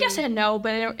 yes and no,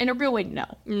 but in a real way, no.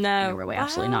 No. In a real way,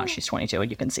 absolutely not. She's 22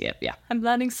 and you can see it, yeah. I'm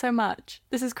learning so much.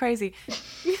 This is crazy.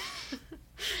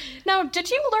 Now, did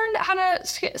you learn how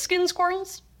to skin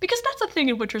squirrels? Because that's a thing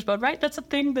in Winter's Bone, right? That's a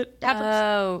thing that happens.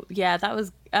 Oh, yeah, that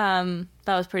was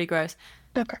pretty gross.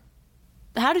 Okay.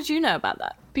 How did you know about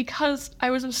that? Because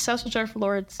I was obsessed with Jennifer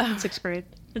Lawrence in 6th grade.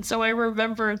 And so I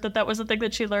remember that was the thing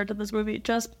that she learned in this movie.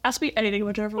 Just ask me anything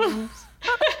about Jennifer Lawrence.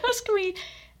 Ask me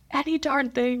any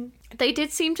darn thing. They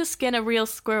did seem to skin a real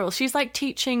squirrel. She's like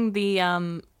teaching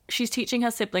she's teaching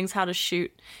her siblings how to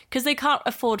shoot. Because they can't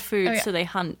afford food, so they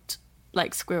hunt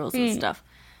like squirrels and stuff.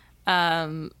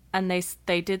 And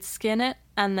they did skin it,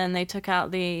 and then they took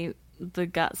out the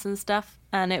guts and stuff,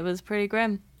 and it was pretty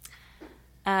grim.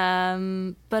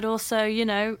 But also,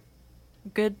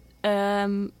 good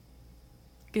to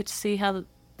see how the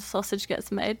sausage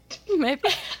gets made. Maybe.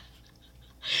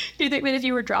 Do you think that if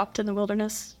you were dropped in the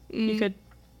wilderness, you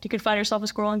could find yourself a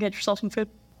squirrel and get yourself some food?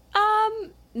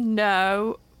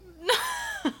 No.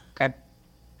 Okay.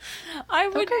 I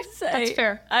wouldn't say that's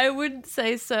fair. I wouldn't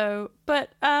say so, but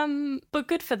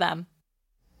good for them.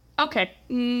 Okay.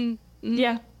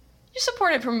 Yeah. You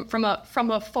support it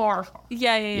from afar.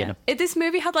 Yeah. This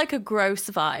movie had like a gross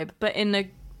vibe, but in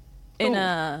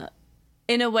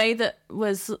a way that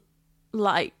was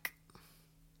like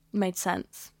made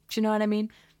sense. Do you know what I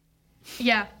mean?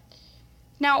 Yeah.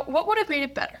 Now, what would have made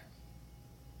it better?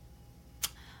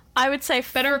 I would say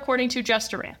better according to Jess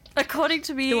Durant. According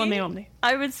to me, the one, the only.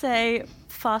 I would say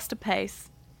faster pace.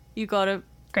 You gotta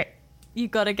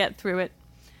get through it.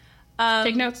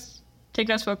 Take notes,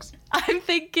 folks. I'm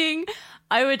thinking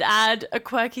I would add a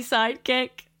quirky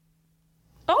sidekick.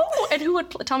 Oh, and who would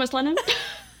play Thomas Lennon?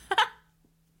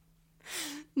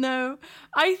 No,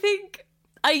 I think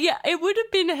it would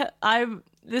have been.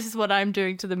 This is what I'm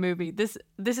doing to the movie. This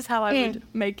is how I would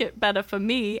make it better for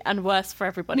me and worse for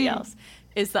everybody else.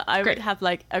 Is that I would have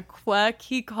like a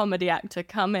quirky comedy actor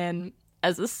come in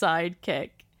as a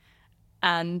sidekick,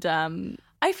 and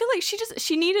I feel like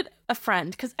she needed a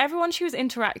friend because everyone she was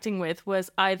interacting with was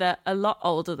either a lot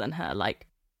older than her, like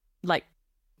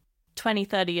 20,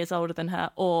 30 years older than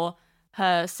her, or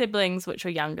her siblings, which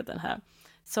were younger than her.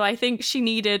 So I think she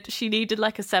needed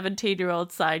like a 17-year-old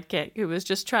sidekick who was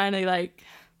just trying to like,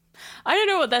 I don't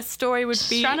know what their story would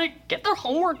be. Trying to get their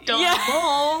homework done. Yeah.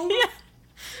 Yeah.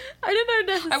 I don't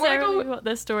know necessarily what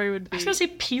their story would be. I was going to say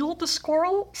peel the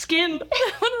squirrel? Skin.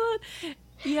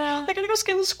 Yeah. They're going to go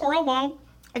skin the squirrel, Mom.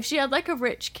 If she had like a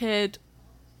rich kid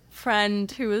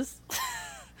friend who was...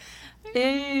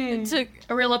 a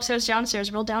real upstairs,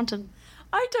 downstairs, real Downton.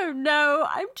 I don't know.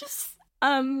 I'm just...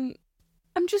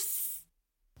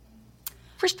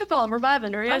 For spitballing, we're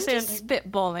vibing, or I'm just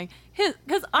spitballing.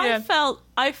 Because I felt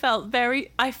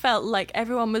like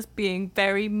everyone was being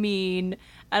very mean,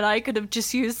 and I could have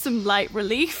just used some light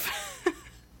relief.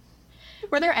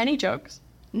 Were there any jokes?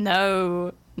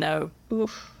 No.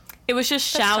 Oof. It was just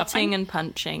shouting and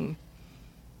punching.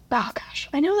 Oh gosh,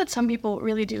 I know that some people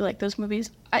really do like those movies.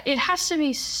 It has to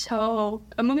be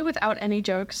a movie without any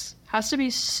jokes has to be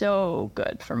so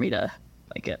good for me to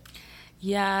like it.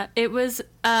 Yeah, it was.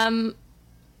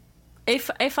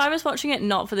 If I was watching it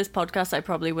not for this podcast, I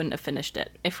probably wouldn't have finished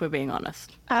it, if we're being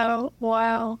honest. Oh,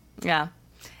 wow. Yeah.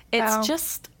 It's Wow.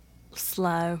 just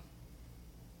slow.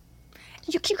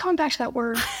 You keep coming back to that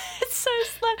word. It's so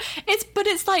slow. But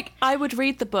it's like, I would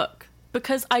read the book,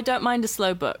 because I don't mind a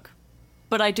slow book,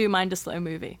 but I do mind a slow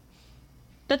movie.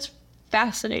 That's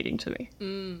fascinating to me.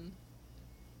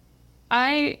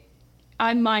 I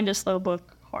mind a slow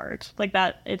book hard. Like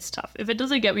that, it's tough. If it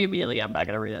doesn't get me immediately, I'm not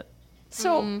going to read it.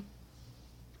 So,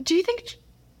 do you think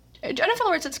Jennifer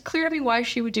Lawrence, it's clear to me why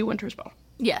she would do Winter's Bone.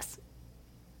 Yes.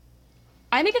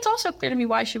 I think it's also clear to me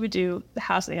why she would do The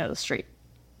House at the End of the Street.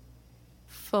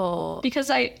 Because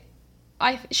it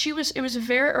was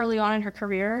very early on in her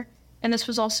career, and this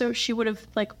was also, she would have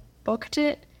like booked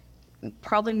it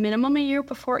probably minimum a year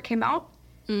before it came out.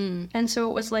 And so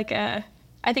it was like I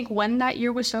think when that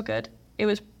year was so good, it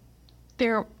was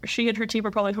there. She and her team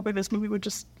were probably hoping this movie would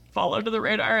just fall under the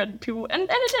radar, and people, and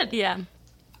it did. Yeah.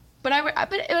 But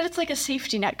but it's like a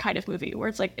safety net kind of movie where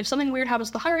it's like, if something weird happens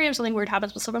with the Hunger Games, something weird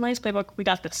happens with Silver Linings Playbook, we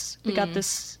got this. We got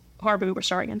this horror movie we're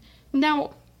starring in.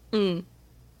 Now,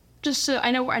 just so, I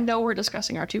know we're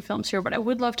discussing our two films here, but I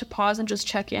would love to pause and just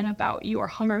check in about your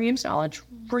Hunger Games knowledge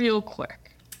real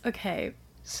quick. Okay.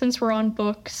 Since we're on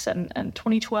books and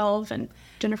 2012 and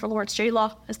Jennifer Lawrence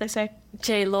J-Law, as they say.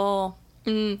 J-Law.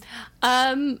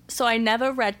 So I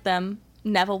never read them,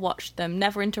 never watched them,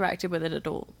 never interacted with it at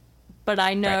all. But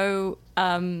I know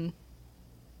that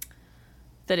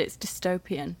it's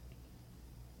dystopian.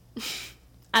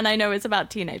 And I know it's about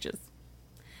teenagers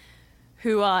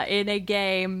who are in a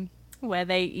game where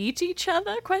they eat each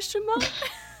other, ? That's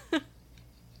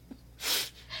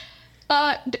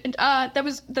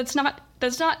not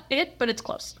it, but it's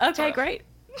close. Okay, sort of. great.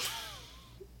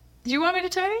 Do you want me to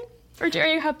tell you? Or are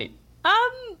you happy?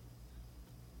 I'm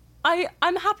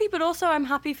happy, but also I'm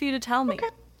happy for you to tell me. Okay.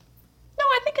 No,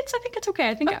 I think it's okay.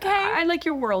 I think Okay. I like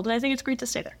your world, and I think it's great to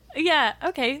stay there. Yeah,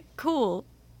 okay, cool.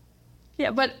 Yeah,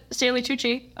 but Stanley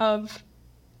Tucci of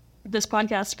this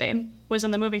podcast fame was in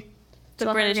the movie.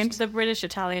 The British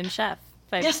Italian chef.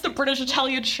 Yes, the British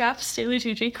Italian chef, Stanley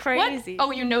Tucci. Crazy. What?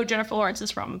 Oh, you know Jennifer Lawrence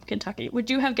is from Kentucky. Would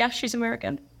you have guessed she's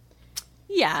American?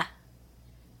 Yeah.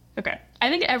 Okay. I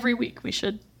think every week we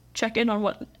should check in on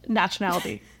what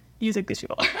nationality you think these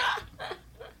people are.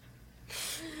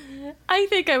 I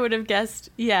think I would have guessed,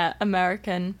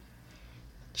 American.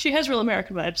 She has real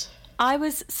American vibes. I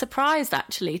was surprised,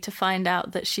 actually, to find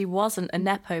out that she wasn't a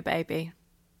Nepo baby.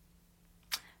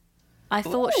 I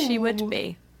thought she would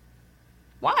be.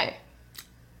 Why?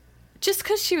 Just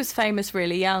because she was famous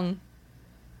really young.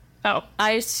 Oh.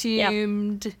 I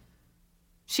assumed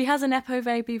she has a Nepo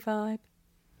baby vibe.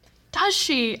 Does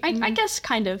she? I guess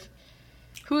kind of.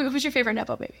 Who's your favorite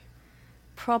Nepo baby?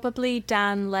 Probably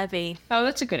Dan Levy. Oh,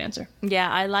 that's a good answer.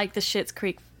 Yeah, I like the Schitt's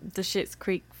Creek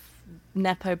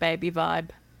Nepo baby vibe.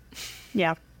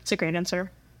 Yeah, it's a great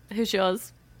answer. Who's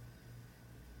yours?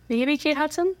 Maybe Kate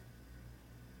Hudson?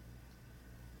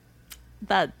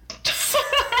 That...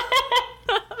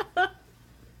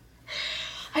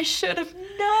 I should have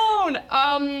known.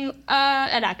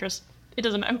 An actress. It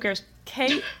doesn't matter. Who cares?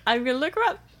 Kate... I'm going to look her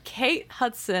up. Kate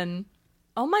Hudson.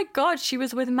 Oh my god, she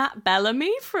was with Matt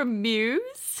Bellamy from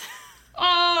Muse.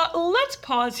 Let's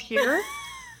pause here.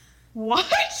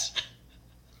 What?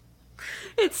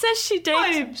 It says she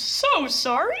dated... I'm so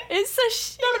sorry. It says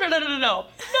she... No.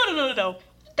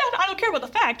 Dad, I don't care about the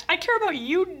fact. I care about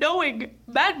you knowing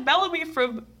Matt Bellamy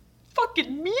from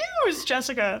fucking Muse,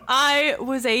 Jessica. I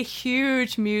was a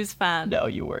huge Muse fan. No,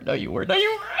 you were. I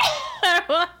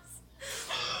was.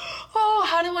 Oh,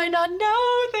 how do I not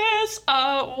know this?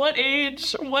 What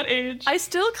age? I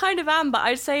still kind of am, but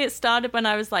I'd say it started when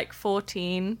I was like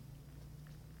 14.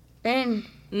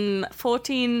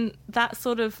 14, that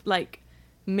sort of like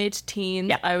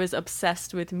mid-teen, I was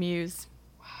obsessed with Muse.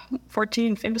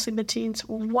 14, famously mid-teens.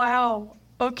 Wow.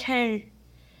 Okay.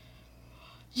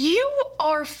 You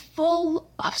are full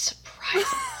of surprises,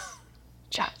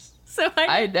 Jess. So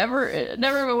I never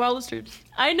have a wildest dreams.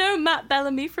 I know Matt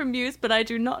Bellamy from Muse, but I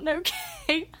do not know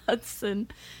Kate Hudson.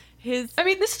 I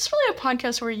mean, this is really a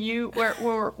podcast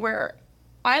where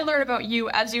I learn about you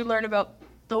as you learn about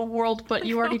the world, but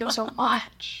you already know so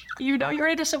much. You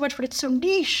already know so much, but it's so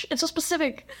niche. It's so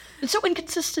specific. It's so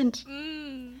inconsistent.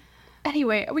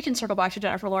 Anyway, we can circle back to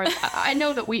Jennifer Lawrence. I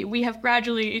know that we have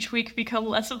gradually each week become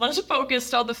less and less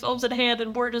focused on the films at hand,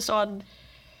 and more just on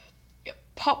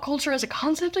pop culture as a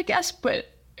concept, I guess. But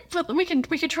we can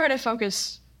try to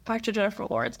focus back to Jennifer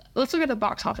Lawrence. Let's look at the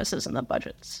box offices and the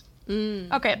budgets.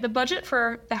 Okay, the budget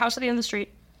for The House at the End of the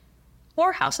Street,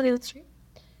 or House at the End of the Street,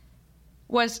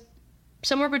 was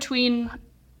somewhere between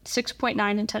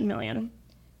 6.9 and 10 million.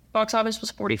 Box office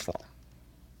was 44.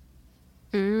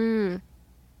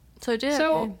 So it did.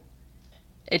 So,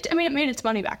 it made its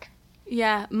money back.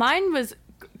 Yeah, mine was,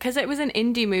 because it was an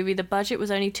indie movie, the budget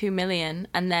was only $2 million,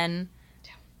 and then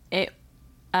it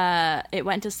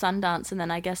went to Sundance, and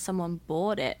then I guess someone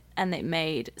bought it, and it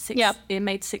made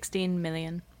 $16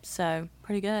 million. So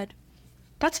pretty good.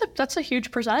 That's a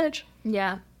huge percentage.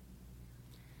 Yeah.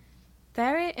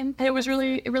 Very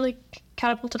it really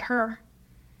catapulted her,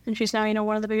 and she's now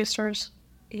one of the biggest stars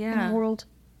in the world,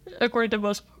 according to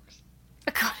most folks.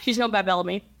 She's no Matt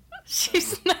Bellamy.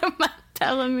 She's no Matt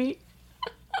Bellamy.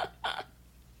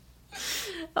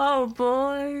 Oh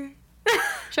boy.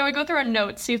 Shall we go through our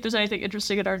notes, see if there's anything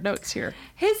interesting in our notes here?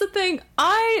 Here's the thing,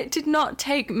 I did not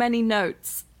take many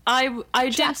notes. I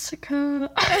Jessica.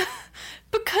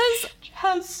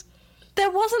 because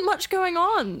there wasn't much going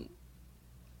on.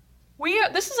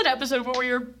 This is an episode where we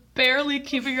are barely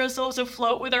keeping ourselves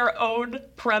afloat with our own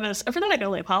premise. And for that, I can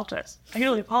only apologize.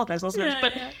 Listeners.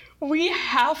 But we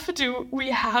have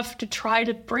to try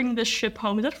to bring this ship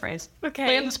home. Is that a phrase? Okay.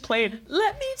 Land this plane.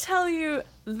 Let me tell you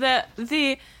that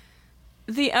the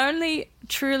only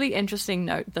truly interesting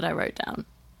note that I wrote down.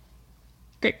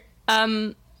 Great.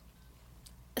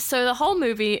 So the whole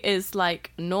movie is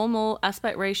like normal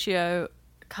aspect ratio,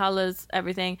 colors,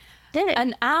 everything.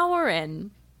 An hour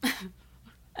in,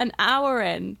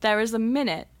 there is a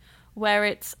minute where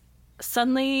it's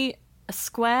suddenly a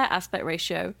square aspect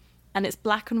ratio, and it's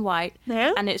black and white,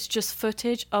 and it's just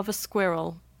footage of a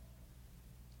squirrel.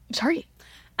 Sorry.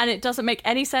 And it doesn't make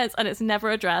any sense, and it's never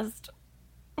addressed.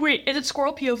 Wait, is it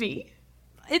squirrel POV?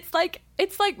 It's like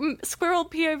squirrel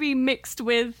POV mixed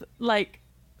with like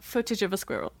footage of a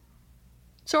squirrel.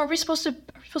 So are we supposed to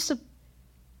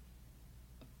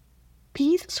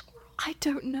be the squirrel? I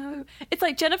don't know. It's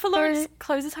like Jennifer Lawrence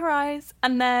closes her eyes,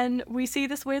 and then we see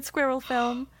this weird squirrel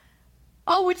film.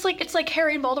 Oh, it's like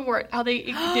Harry and Voldemort, how they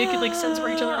could like sense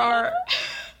where each other are.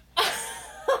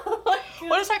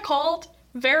 What is that called?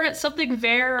 Something.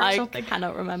 I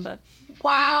cannot remember.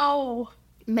 Wow.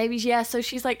 Maybe, yeah, so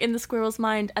she's like in the squirrel's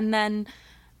mind, and then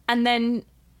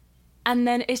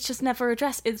it's just never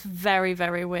addressed. It's very,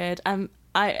 very weird.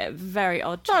 Very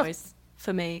odd choice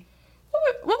for me.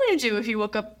 What would you do if you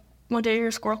woke up one day you're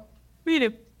a squirrel? What do you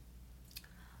do?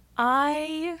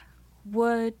 I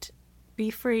would be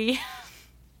free.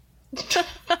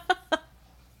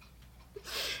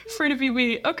 Free to be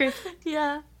me. Okay.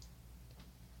 Yeah.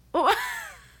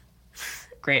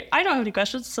 Great. I don't have any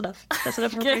questions. That's enough. That's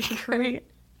enough information for me.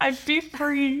 I'd be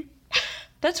free.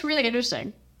 That's really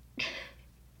interesting.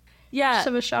 Yeah. Just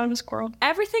have a shot at a squirrel.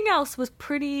 Everything else was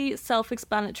pretty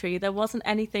self-explanatory. There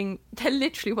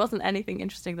literally wasn't anything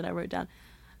interesting that I wrote down.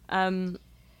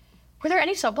 Were there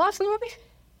any subplots in the movie?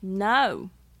 No.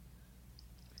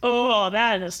 Oh,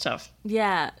 that is tough.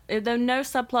 Yeah. There were no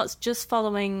subplots, just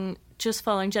following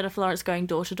Jennifer Lawrence going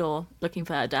door to door looking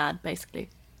for her dad, basically.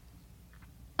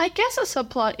 I guess a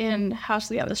subplot in House at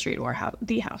the End of the Street, or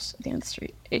The House at the End of the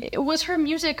Street, it was her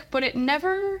music, but it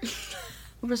never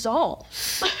resolved.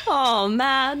 Oh,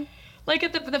 man. Like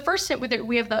at the first hit with it,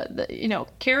 we have the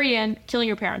Carrie Ann killing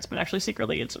her parents, but actually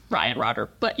secretly it's Ryan Rodder.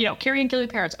 But Carrie Ann killing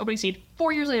her parents. Opening scene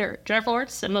 4 years later, Jennifer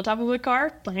Lawrence sitting on top of a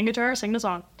car, playing guitar, singing a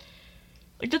song.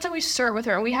 Like that's how we start with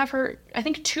her. And we have her, I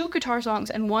think, 2 guitar songs,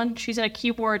 and one she's at a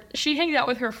keyboard. She hangs out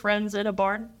with her friends in a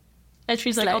barn, and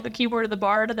she's like on the keyboard of the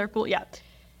barn, and they're cool. Yeah.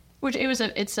 Which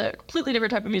it's a completely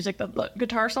different type of music than the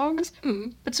guitar songs.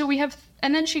 Mm. But so we have,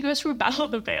 and then she goes through a Battle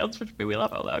of the Bands, which we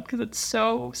laugh out loud because it's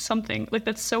so something like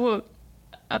that's so.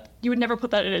 You would never put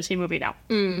that in a teen movie now.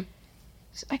 Mm.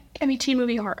 So, I mean, teen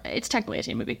movie horror. It's technically a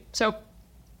teen movie. So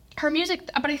her music,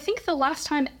 but I think the last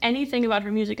time anything about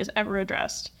her music is ever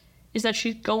addressed is that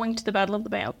she's going to the Battle of the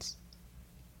Bands.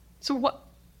 So what?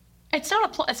 It's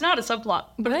not a it's not a subplot,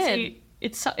 but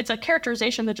it's a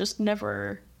characterization that just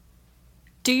never.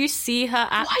 Do you see her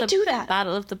at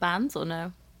Battle of the Bands or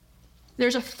no?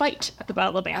 There's a fight at the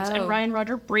Battle of the Bands, and Ryan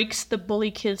Rodder breaks the bully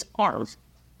kid's arm.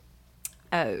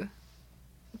 Oh.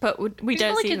 But we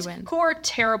don't see the win. Who are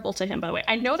terrible to him, by the way.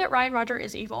 I know that Ryan Rodder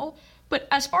is evil, but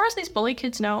as far as these bully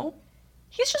kids know,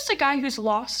 he's just a guy who's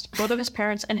lost both of his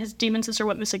parents, and his demon sister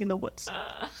went missing in the woods.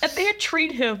 And they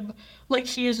treat him like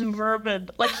he is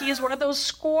vermin, like he is one of those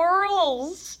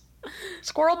squirrels.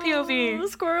 Squirrel POV. Oh,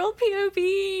 squirrel POV.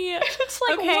 It's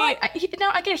like, okay.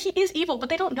 Now, again, he is evil, but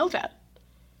they don't know that.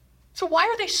 So why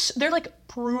are they're like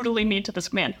brutally mean to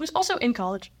this man, who's also in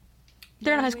college.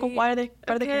 They're in high school. Why are they?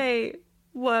 Okay.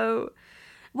 Whoa.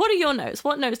 What are your notes?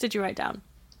 What notes did you write down?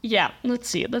 Yeah, let's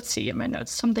see in my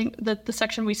notes. Something that the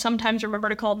section we sometimes remember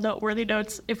to call noteworthy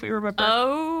notes, if we remember.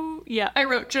 Oh, Yeah. I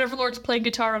wrote Jennifer Lawrence playing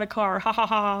guitar in a car. Ha ha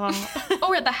ha ha.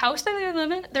 Oh, yeah, the house that they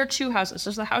live in, there are two houses.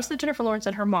 There's the house that Jennifer Lawrence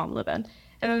and her mom live in.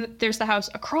 And then there's the house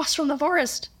across from the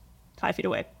forest, 5 feet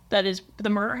away. That is the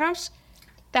murder house.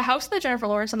 The house that Jennifer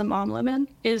Lawrence and the mom live in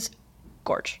is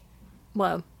gorge.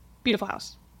 Whoa. Beautiful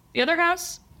house. The other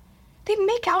house, they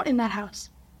make out in that house.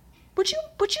 Would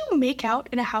you make out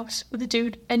in a house with a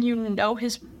dude and you know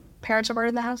his parents are murdered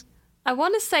in the house? I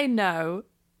want to say no.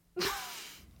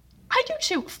 I do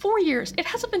too. 4 years. It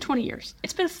hasn't been 20 years.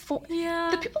 It's been 4. Yeah.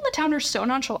 The people in the town are so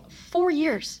nonchalant. 4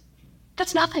 years.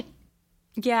 That's nothing.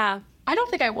 Yeah. I don't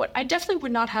think I would. I definitely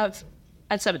would not have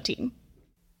at 17.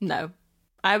 No.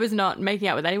 I was not making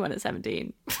out with anyone at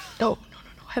 17. No.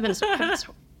 Heavens.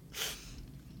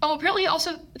 Oh,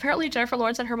 apparently Jennifer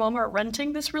Lawrence and her mom are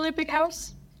renting this really big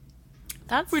house.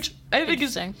 Which I think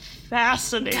is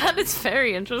fascinating. That is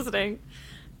very interesting.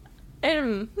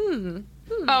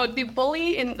 Oh, the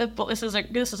bully in the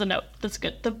this is a note. That's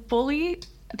good. The bully,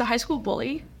 the high school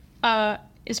bully,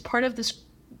 is part of this.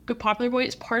 Good popular boy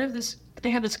is part of this.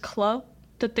 They have this club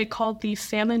that they call the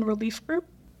Famine Relief Group,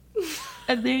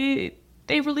 and they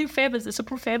relieve famines. They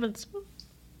support famines.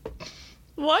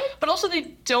 What? But also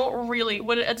they don't really.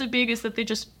 What it ends up being is that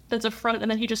that's a front, and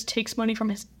then he just takes money from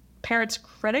his parents'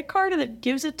 credit card and then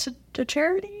gives it to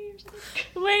charity.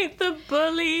 Wait, the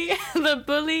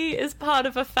bully is part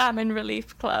of a famine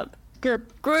relief club.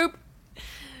 Group.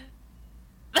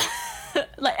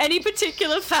 Like any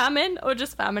particular famine or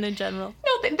just famine in general?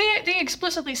 No, they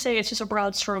explicitly say it's just a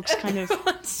broad strokes kind of,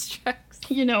 broad strokes.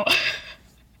 You know,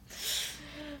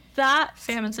 that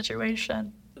famine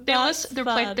situation. They at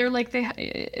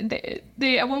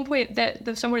one point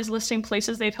that someone is listing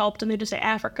places they've helped and they just say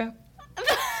Africa.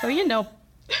 So you know.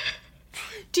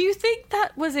 Do you think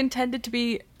that was intended to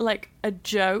be like a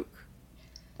joke?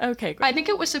 Okay, great. I think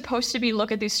it was supposed to be look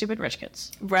at these stupid rich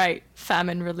kids. Right,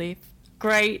 famine relief.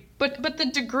 Great. But the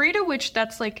degree to which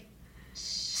that's like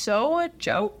so a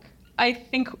joke, I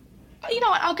think, you know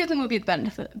what, I'll give the movie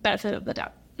the benefit of the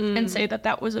doubt and say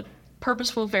that was a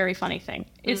purposeful, very funny thing.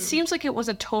 It seems like it was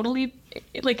a totally,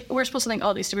 like, we're supposed to think,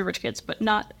 oh, these stupid rich kids, but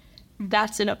not,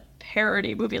 that's in a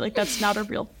parody movie. Like, that's not a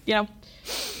real, you know?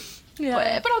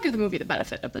 Yeah. But I'll give the movie the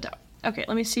benefit of the doubt. Okay,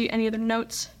 let me see any other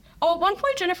notes. Oh, at one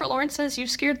point, Jennifer Lawrence says, "You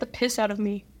scared the piss out of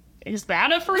me." Is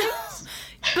that a phrase?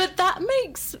 But that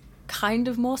makes kind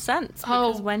of more sense.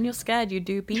 Because when you're scared, you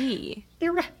do be.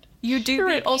 You're right. You do You're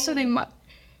be. Right. Also, I'm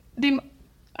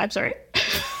sorry.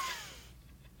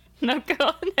 No, go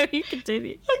on. No, you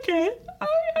continue. Okay.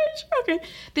 Okay.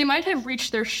 They might have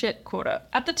reached their shit quota.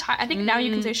 At the time, I think now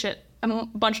you can say shit a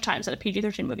bunch of times in a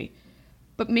PG-13 movie.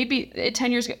 But maybe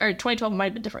 10 years ago, or 2012 might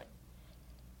have been different.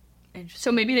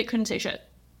 So maybe they couldn't say shit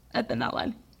in that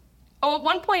line. Oh, at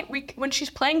one point, when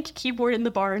she's playing keyboard in the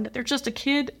barn, there's just a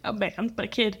kid, a man, but a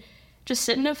kid, just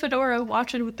sitting in a fedora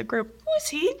watching with the group. Who is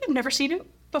he? I've never seen him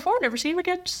before, never seen him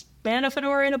again. Just man in a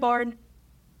fedora in a barn.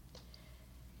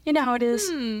 You know how it is.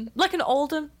 Like an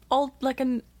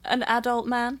adult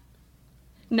man?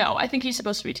 No, I think he's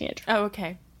supposed to be a teenager. Oh,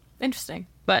 okay. Interesting.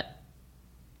 But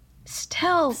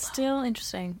still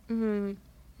interesting.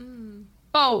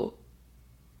 Oh,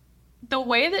 the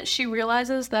way that she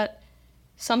realizes that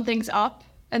something's up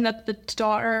and that the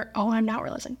daughter, I'm not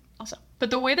realizing also,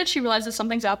 but the way that she realizes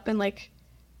something's up and like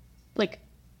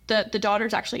the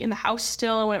daughter's actually in the house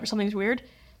still and whenever something's weird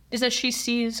is that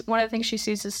one of the things she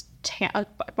sees is a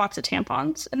box of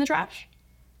tampons in the trash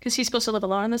because he's supposed to live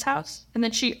alone in this house. And then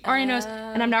she already knows,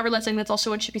 and I'm now realizing that's also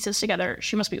when she pieces together,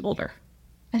 she must be older.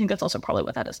 I think that's also probably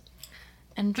what that is.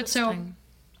 Interesting.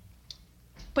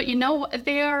 But you know,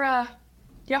 they are,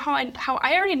 you know how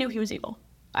I already knew he was evil.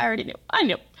 I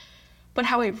knew. But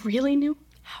how I really knew?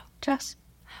 How, Jess?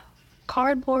 How?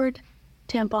 Cardboard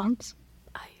tampons.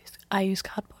 I use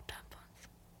cardboard tampons.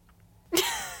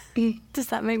 Does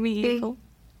that make me evil?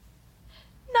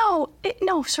 No,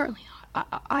 certainly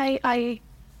not.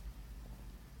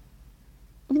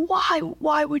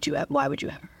 Why would you ever do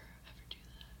that?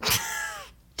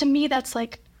 To me, that's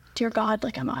like, dear God,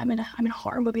 like I'm in a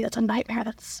horror movie. That's a nightmare.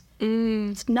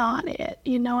 It's not it,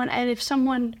 you know. And if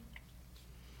someone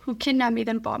who kidnapped me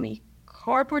then bought me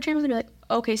cardboard tampons, I'd be like,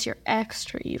 okay, so you're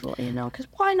extra evil, you know? Because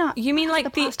why not? You mean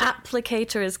like the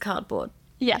applicator is cardboard?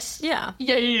 Yes. Yeah.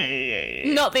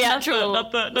 Yeah. Not the actual.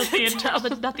 Not the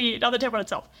tampon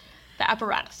itself. The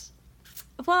apparatus.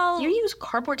 Well, you use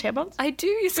cardboard tampons? I do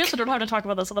use. We also don't have to talk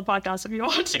about this on the podcast if you don't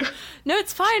want to. No,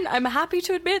 it's fine. I'm happy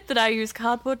to admit that I use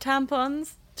cardboard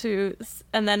tampons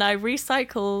and then I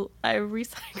recycle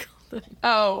them.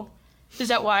 Oh, is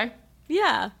that why?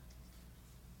 Yeah.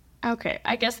 Okay,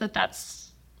 I guess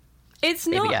that's. It's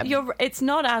not. It's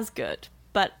not as good.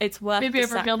 but it's worth Maybe the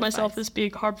I've revealed myself sacrifice. as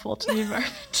being harmful to the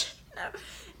environment.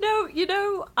 No, you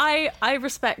know, I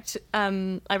respect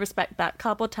that.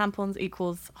 Cardboard tampons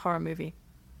equals horror movie.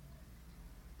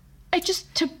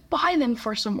 To buy them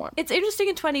for someone. It's interesting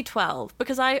in 2012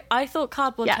 because I thought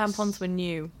cardboard Yes. tampons were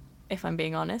new, if I'm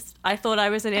being honest. I thought I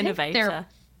was an think innovator.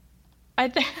 I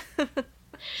think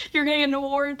you're getting an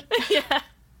award. Yeah.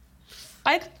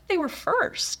 I think they were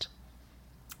first.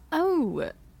 Oh,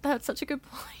 that's such a good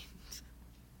point.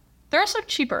 They're also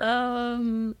cheaper.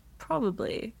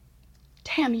 Probably.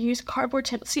 Damn, you use cardboard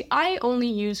tampons. See, I only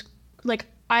use, like,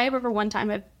 I remember one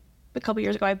time, a couple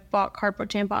years ago, I bought cardboard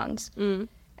tampons.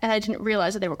 And I didn't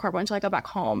realize that they were cardboard until I got back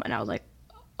home. And I was like,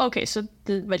 okay, so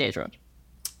my day's ruined.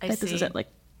 This is it. Like,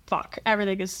 fuck.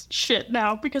 Everything is shit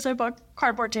now because I bought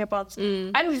cardboard tampons.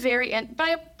 I'm very,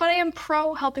 but I am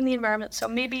pro helping the environment. So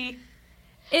maybe,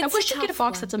 I wish you'd get a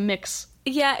box that's a mix.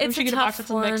 Yeah, I it's wish you a get a tough box that's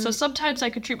a one. mix. So sometimes I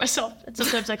could treat myself, and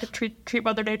sometimes I could treat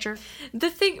Mother Nature.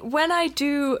 The thing, when I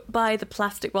do buy the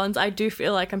plastic ones, I do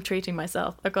feel like I'm treating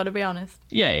myself. I've got to be honest.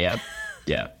 Yeah.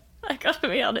 I got to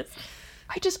be honest.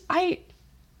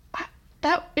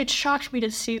 It shocked me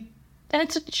to see, and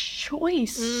it's a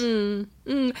choice.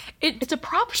 It's a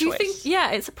prop Do you choice. think?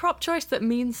 Yeah, it's a prop choice that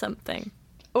means something.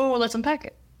 Oh, let's unpack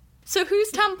it. So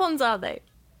whose tampons are they?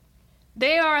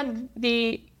 They are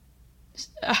the.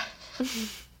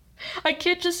 I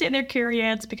can't just say they're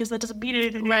Carrie-Ann's because that doesn't mean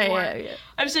anything anymore. Yeah.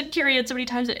 I've said Carrie-Ann so many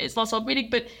times that it's lost all meaning,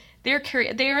 but they are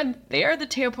the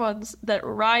tampons that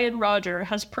Ryan Roger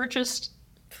has purchased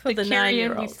For the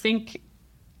Carrie-Ann we 9-year-old. think,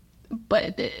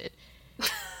 but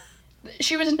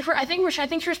she was. I think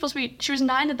she was supposed to be. She was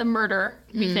 9 at the murder.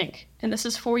 We think, and this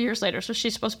is 4 years later, so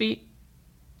she's supposed to be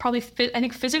probably. I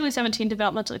think physically 17,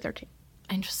 developmentally 13.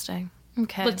 Interesting.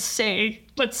 Okay. Let's say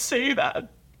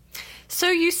that. So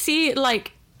you see,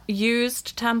 like,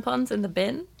 used tampons in the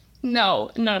bin? No.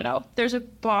 There's a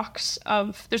box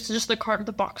of. There's just the card of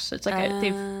the box. It's like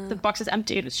the box is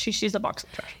empty. She sees the box in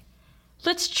the trash.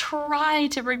 Let's try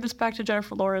to bring this back to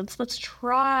Jennifer Lawrence. Let's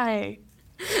try.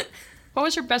 What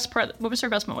was her best part? What was her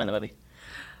best moment in the movie?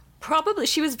 Probably.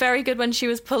 She was very good when she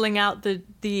was pulling out her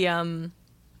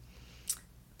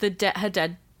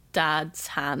dead dad's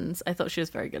hands. I thought she was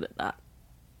very good at that.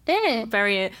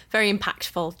 Very, very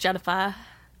impactful, Jennifer.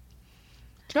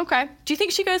 Okay. Do you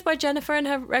think she goes by Jennifer in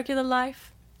her regular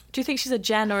life? Do you think she's a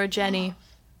Jen or a Jenny?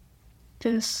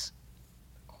 This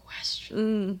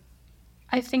question.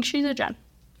 I think she's a Jen.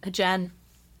 A Jen.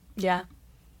 Yeah.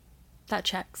 That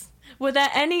checks. Were there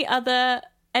any other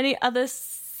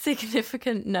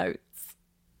significant notes?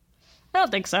 I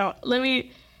don't think so. Let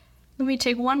me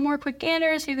take one more quick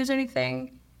gander, see if there's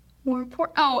anything more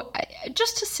important. Oh,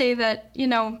 just to say that,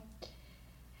 why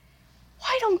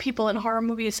don't people in horror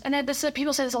movies, and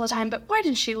people say this all the time, but why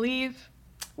didn't she leave?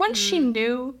 Once she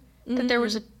knew that there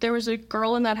was a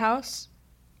girl in that house,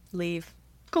 Leave.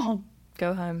 go home.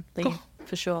 Go home. Leave.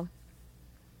 For sure.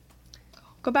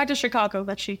 Go back to Chicago,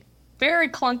 that she very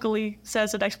clunkily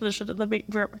says in exposition at the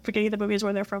beginning of the movie is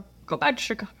where they're from. Go back to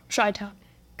Chicago, Chi-Town.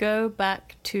 Go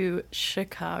back to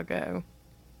Chicago.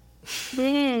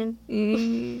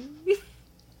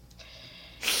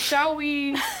 Shall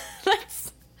we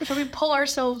pull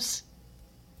ourselves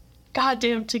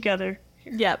goddamn together?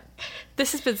 Yep.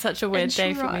 This has been such a weird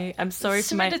day for me. I'm sorry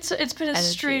for my It's been a energy.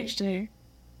 strange day.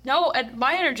 No, and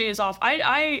my energy is off.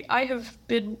 My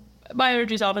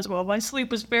energy's off as well. My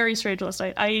sleep was very strange last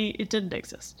night. It didn't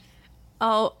exist.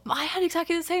 Oh, I had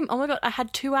exactly the same. Oh my god, I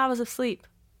had 2 hours of sleep.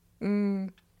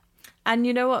 And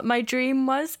you know what my dream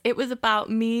was? It was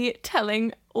about me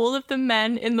telling all of the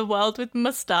men in the world with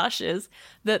mustaches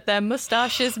that their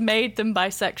mustaches made them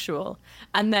bisexual.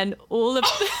 And then all of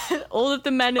the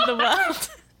men in the world...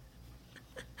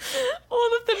 all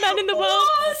of the men in the world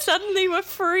suddenly were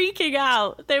freaking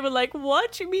out. They were like,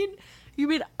 what? You mean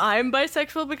I'm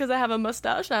bisexual because I have a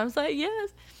mustache? And I was like,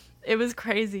 yes. It was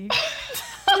crazy.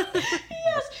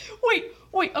 Yes. Wait.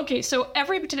 Okay. So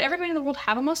did everybody in the world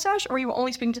have a mustache, or were you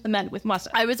only speaking to the men with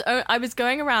mustache? I was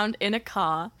going around in a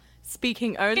car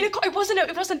speaking only.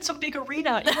 It wasn't some big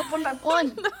arena. You went one by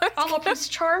one. Oh, Prince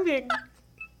Charming.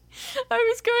 I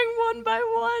was going one by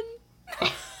one.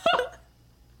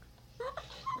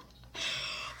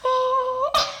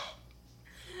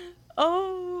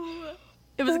 Oh,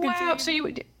 it was a good Wow. time.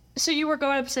 So you were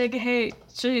going up saying, hey,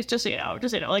 just so you know,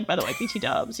 like, by the way, BT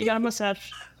Dubs, you got a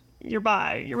mustache, you're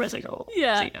bi, you're bisexual.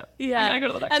 Yeah, So, you know, yeah. I gotta go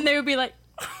to the next And they would be like,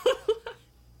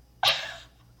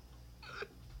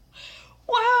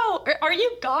 wow, are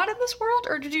you God in this world,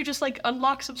 or did you just, like,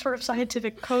 unlock some sort of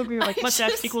scientific code where you're like,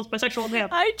 mustache equals bisexual man?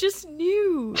 I just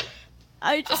knew.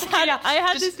 I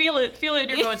had Just feel it in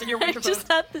your bones, in your I winter just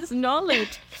had this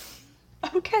knowledge.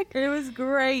 Okay. It was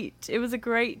great. It was a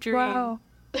great dream. Wow.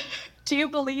 Do you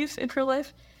believe in real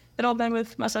life that all men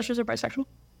with mustaches are bisexual?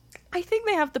 I think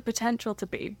they have the potential to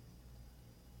be.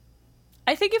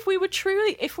 I think if we were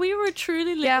a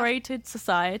truly liberated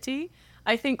society,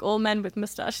 I think all men with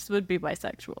mustaches would be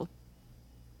bisexual.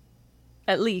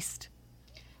 At least.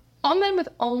 All men with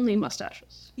only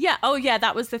mustaches. Yeah. Oh, yeah.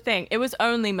 That was the thing. It was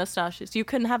only mustaches. You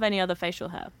couldn't have any other facial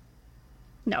hair.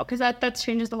 No, because that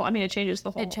changes the whole. I mean, it changes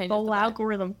the whole. It changes the whole the vibe.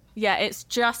 algorithm. Yeah, it's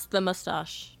just the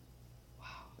mustache.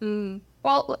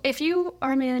 Well, if you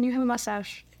are a man and you have a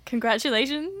mustache,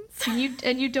 Congratulations.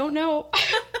 and you don't know,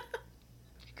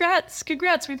 congrats!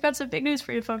 We've got some big news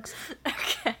for you, folks.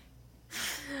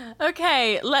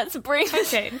 Okay. Let's bring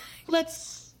this. Okay,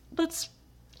 let's.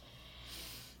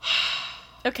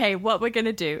 Okay, what we're going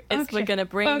to do is we're Okay. going to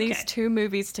bring these Okay. two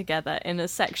movies together in a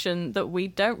section that we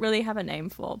don't really have a name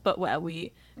for, but where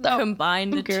we Oh,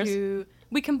 combine the who cares? two.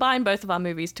 We combine both of our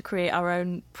movies to create our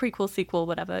own prequel, sequel,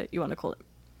 whatever you want to call it.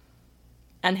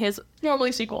 And here's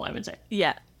Normally sequel, I would say.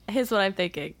 here's what I'm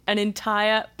thinking. An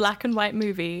entire black and white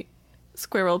movie,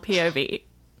 squirrel POV.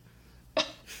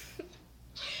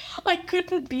 I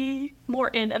couldn't be more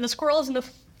in. And the squirrel is in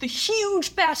the huge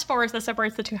vast forest that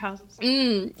separates the two houses.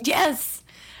 Yes!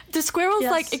 The squirrel's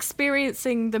Yes. like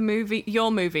experiencing the movie, your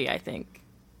movie, I think.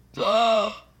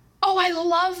 Oh, I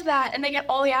love that. And they get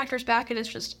all the actors back, and it's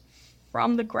just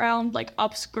from the ground, like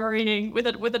up scurrying with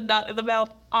a nut in the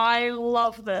mouth. I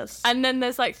love this. And then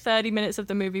there's like 30 minutes of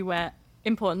the movie where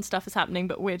important stuff is happening,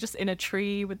 but we're just in a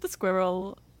tree with the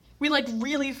squirrel. We like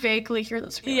really vaguely hear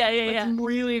the squirrel. Yeah, Like,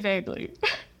 really vaguely.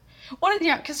 What?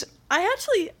 Yeah, because I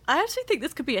actually think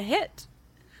this could be a hit.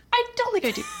 I don't think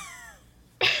I do.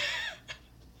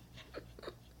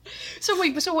 So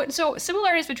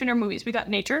similarities between our movies. We got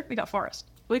nature, we got forest.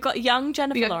 We've got young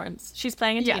Jennifer got- Lawrence. She's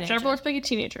playing a teenager. Yeah, Jennifer Lawrence playing a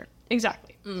teenager.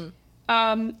 Exactly.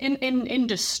 In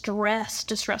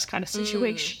distress kind of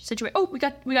situation. Oh, we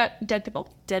got dead people.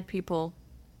 Dead people.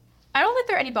 I don't think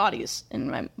there are any bodies in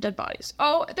my dead bodies.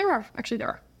 Oh, there are. Actually, there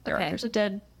are. Okay. There's a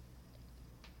dead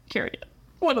Carrion.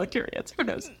 One of the Carrions. Who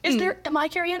knows? Is there? Am I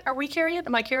Carrion? Are we Carrion?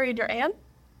 Am I Carrion? You're Anne?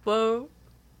 Whoa.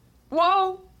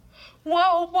 Whoa!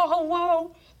 Whoa! Whoa!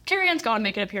 Whoa! Carrion's gotta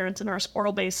make an appearance in our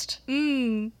squirrel-based.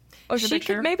 She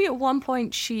picture. could, maybe at one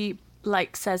point she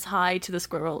like says hi to the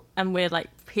squirrel, and we're like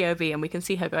POV, and we can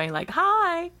see her going like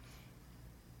hi,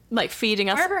 like feeding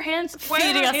us. Where are her hands?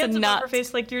 Feeding us a above nut. her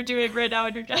face like you're doing right now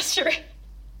in your gesture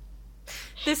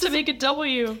This to is make a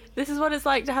W. this is what it's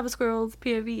like to have a squirrel's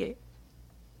POV.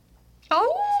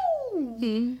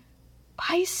 Oh,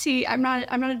 I see. I'm not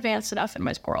advanced enough in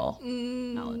my squirrel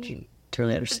knowledge to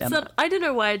really understand that. I don't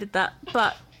know why I did that,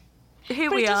 but here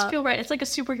But we it does are. feel right. It's like a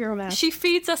superhero mask. She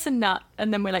feeds us a nut,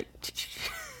 and then we're like,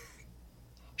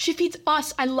 She feeds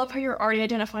us. I love how you're already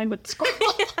identifying with the squirrel.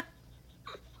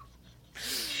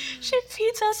 She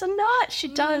feeds us a nut. She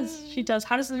does. She does.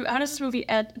 How does this movie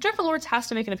end? Jennifer Lawrence has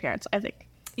to make an appearance, I think.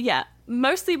 yeah.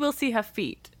 Mostly we'll see her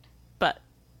feet, but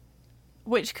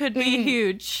which could be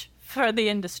huge for the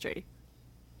industry.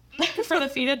 For the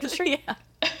feet industry. Yeah.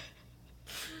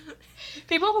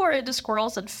 People who are into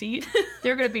squirrels and feet,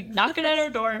 they're going to be knocking at our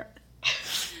door.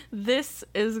 This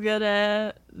is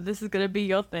gonna be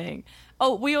your thing.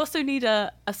 Oh, we also need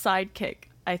a sidekick,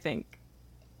 I think.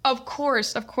 Of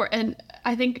course. And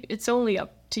I think it's only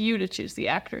up to you to choose the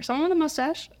actor. Someone with a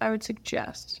mustache, I would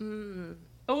suggest.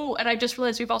 Oh, and I just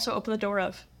realized we've also opened the door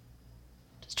of...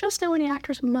 Does Just know any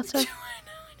actors with a mustache?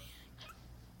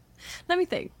 Let me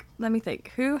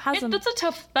think. Who has them?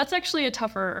 That's actually a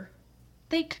tougher...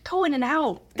 They go in and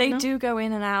out. They you know? do go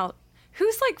in and out.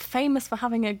 Who's like famous for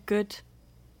having a good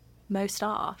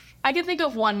moustache? I can think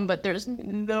of one, but there's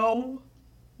no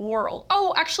world.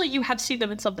 Oh, actually, you have seen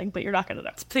them in something, but you're not going to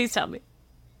know. Please tell me.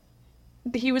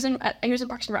 He was in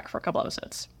Parks and Rec for a couple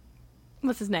episodes.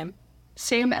 What's his name?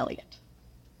 Sam Elliott.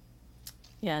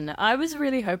 Yeah, no. I was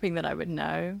really hoping that I would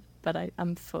know, but I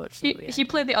unfortunately. He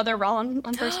played the other Ron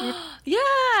on First Week.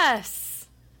 Yes.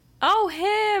 Oh,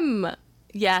 him.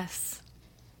 Yes.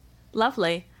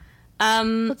 Lovely.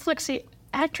 Let's look. See,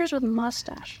 actors with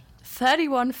mustache.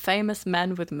 31 famous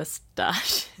men with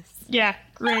mustaches. Yeah,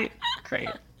 great.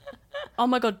 Oh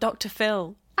my god, Dr.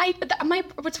 Phil.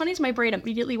 What's funny is my brain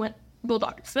immediately went, well,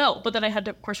 Dr. Phil, but then I had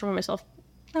to, of course, remind myself,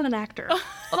 not an actor.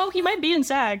 Although he might be in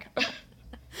SAG.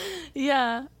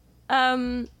 Yeah.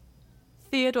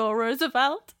 Theodore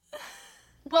Roosevelt.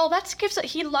 Well,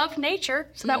 he loved nature,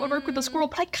 so that would work with the squirrel,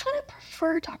 but I kind of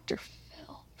prefer Dr.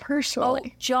 Phil,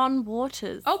 personally. John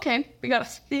Waters. Okay, we got a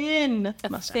thin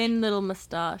mustache. Thin little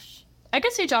mustache. I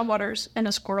could see John Waters and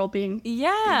a squirrel being.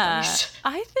 Yeah, Nice.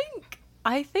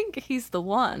 I think he's the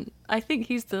one. I think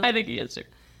he is too.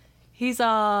 He's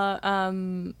our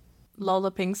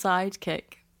lolloping sidekick.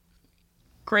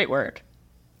 Great word.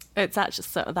 That's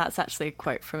actually a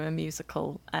quote from a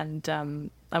musical, and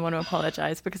I want to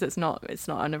apologize because it's not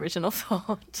an original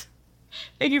thought.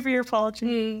 Thank you for your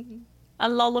apology. A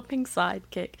lolloping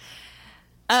sidekick.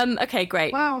 Okay,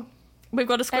 great. Wow. We've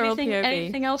got a squirrel POV.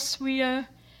 Anything else we...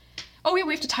 Oh, yeah,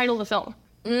 we have to title the film.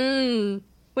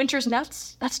 Winter's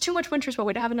Nuts? That's too much Winter's, but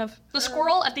we don't have enough. The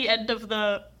squirrel at the end of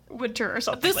the winter or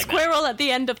something The like squirrel at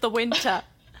the end of the winter.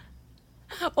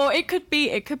 Or it could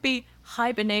be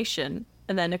hibernation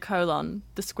and then a colon,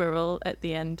 the squirrel at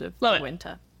the end of Love the it.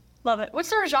 winter. Love it. What's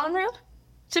their genre?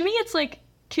 To me, it's like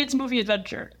kids' movie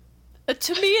adventure.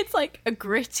 To me, it's like a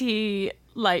gritty,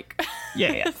 like...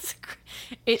 Yeah.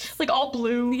 It's like all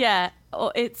blue. Yeah,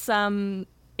 or it's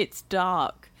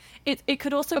dark. It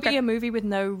could also be a movie with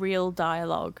no real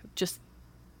dialogue, just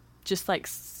like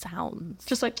sounds.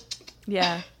 Just like...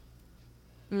 Yeah.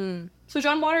 So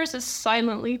John Waters is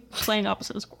silently playing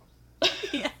opposite the squirrel.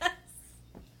 Yes.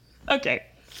 Okay.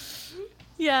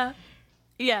 Yeah.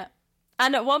 Yeah.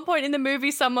 And at one point in the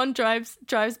movie, someone drives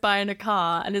by in a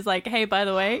car and is like, "Hey, by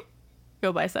the way,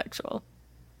 you're bisexual."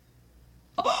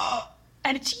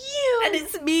 And it's you! And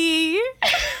it's me.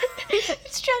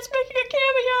 It's just making a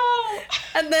cameo!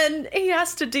 And then he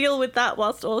has to deal with that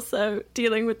whilst also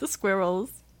dealing with the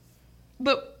squirrels.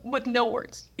 But with no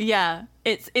words. Yeah,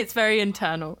 it's very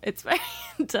internal. It's very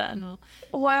internal.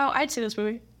 Wow, I'd see this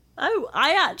movie. Oh,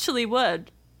 I actually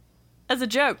would. As a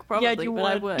joke, probably, Yeah, you but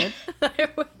I would. would. I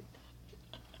would.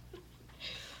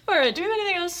 Alright, do we have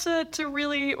anything else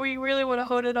we really want to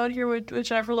hone it on here with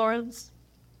Jennifer Lawrence?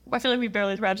 I feel like we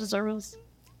barely scratched the surface.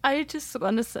 I just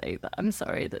want to say that I'm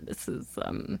sorry that this is,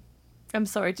 I'm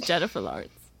sorry to Jennifer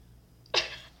Lawrence.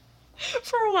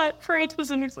 For what? For it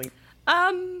specifically?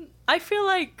 I feel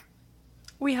like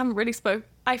we haven't really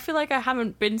I feel like I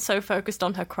haven't been so focused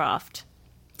on her craft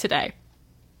today.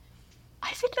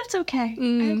 I think that's okay. I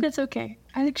think that's okay.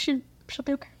 I think she'll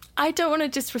be okay. I don't want to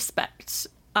disrespect.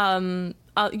 You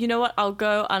know what? I'll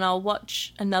go and I'll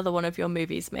watch another one of your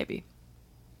movies, maybe.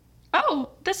 Oh,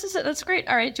 that's great.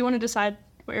 All right, do you want to decide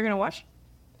what you're going to watch?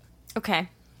 Okay.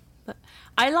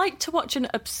 I like to watch an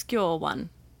obscure one.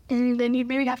 Then you'd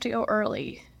maybe have to go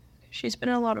early. She's been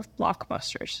in a lot of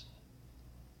blockbusters.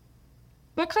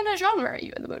 What kind of genre are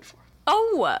you in the mood for?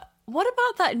 Oh, what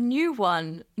about that new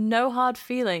one, No Hard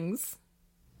Feelings?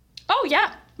 Oh,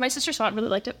 yeah. My sister saw it and really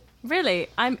liked it. Really?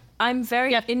 I'm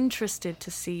very interested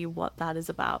to see what that is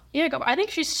about. Yeah, I think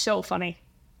she's so funny.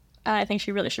 And I think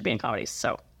she really should be in comedies.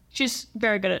 So she's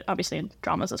very good at, obviously, in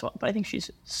dramas as well. But I think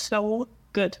she's so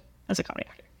good as a comedy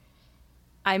actor.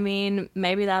 I mean,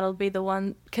 maybe that'll be the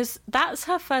one. Because that's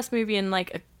her first movie in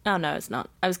oh, no, it's not.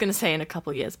 I was going to say in a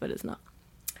couple years, but it's not.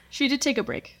 She did take a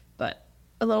break, but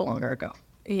a little longer ago.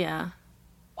 Yeah.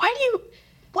 Why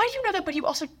do you know that, but you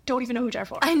also don't even know who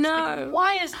Jennifer Lawrence is? I know. Like,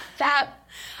 why is that?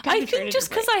 I think just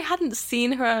because I hadn't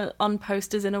seen her on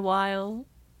posters in a while.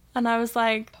 And I was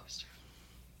like...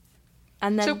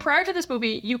 And then... So prior to this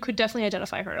movie, you could definitely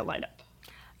identify her in a lineup.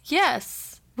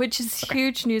 Yes, which is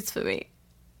huge news for me.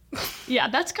 Yeah,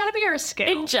 that's got to be our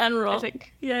scale. In general. I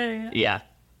think. Yeah.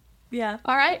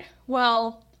 All right.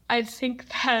 Well, I think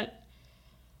that...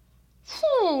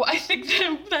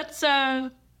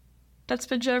 that's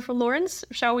been Jennifer Lawrence.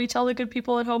 Shall we tell the good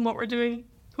people at home what we're doing,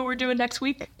 who we're doing next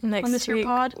week on this week, here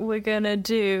pod? We're gonna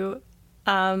do,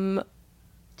 Did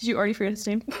you already forget his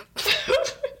name?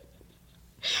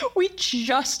 We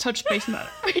just touched base on that.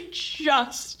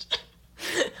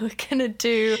 We're gonna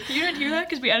do... You didn't hear that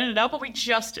because we edited it out, but we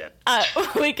just did.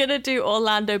 We're gonna do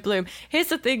Orlando Bloom. Here's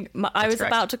the thing, I was correct.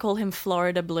 about to call him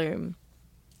Florida Bloom.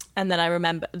 And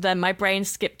then my brain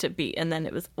skipped a beat and then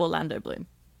it was Orlando Bloom.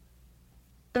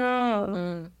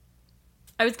 Oh.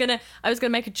 I was gonna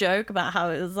make a joke about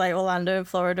how it was like Orlando and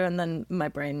Florida, and then my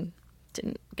brain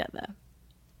didn't get there.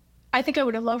 I think I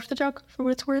would have loved the joke for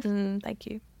what it's worth. Thank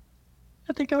you.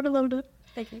 I think I would have loved it.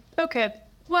 Thank you. Okay.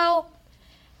 Well,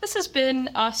 this has been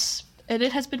us, and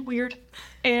it has been weird,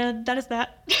 and that is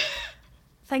that.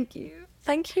 Thank you.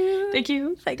 Thank you. Thank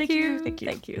you. Thank Thank you. you. Thank you.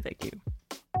 Thank you. Thank you.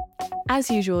 As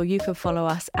usual, you can follow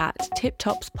us at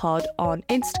TipTopsPod on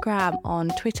Instagram, on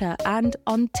Twitter, and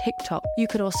on TikTok. You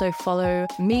can also follow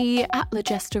me at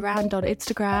Legesterand on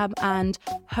Instagram and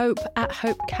Hope at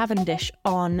Hope Cavendish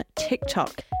on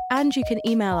TikTok. And you can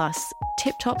email us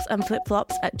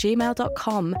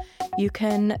tiptopsandflipflops@gmail.com. You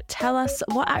can tell us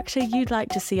what actor you'd like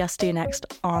to see us do next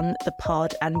on the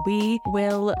pod, and we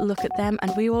will look at them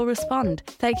and we will respond.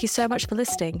 Thank you so much for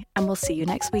listening, and we'll see you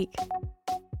next week.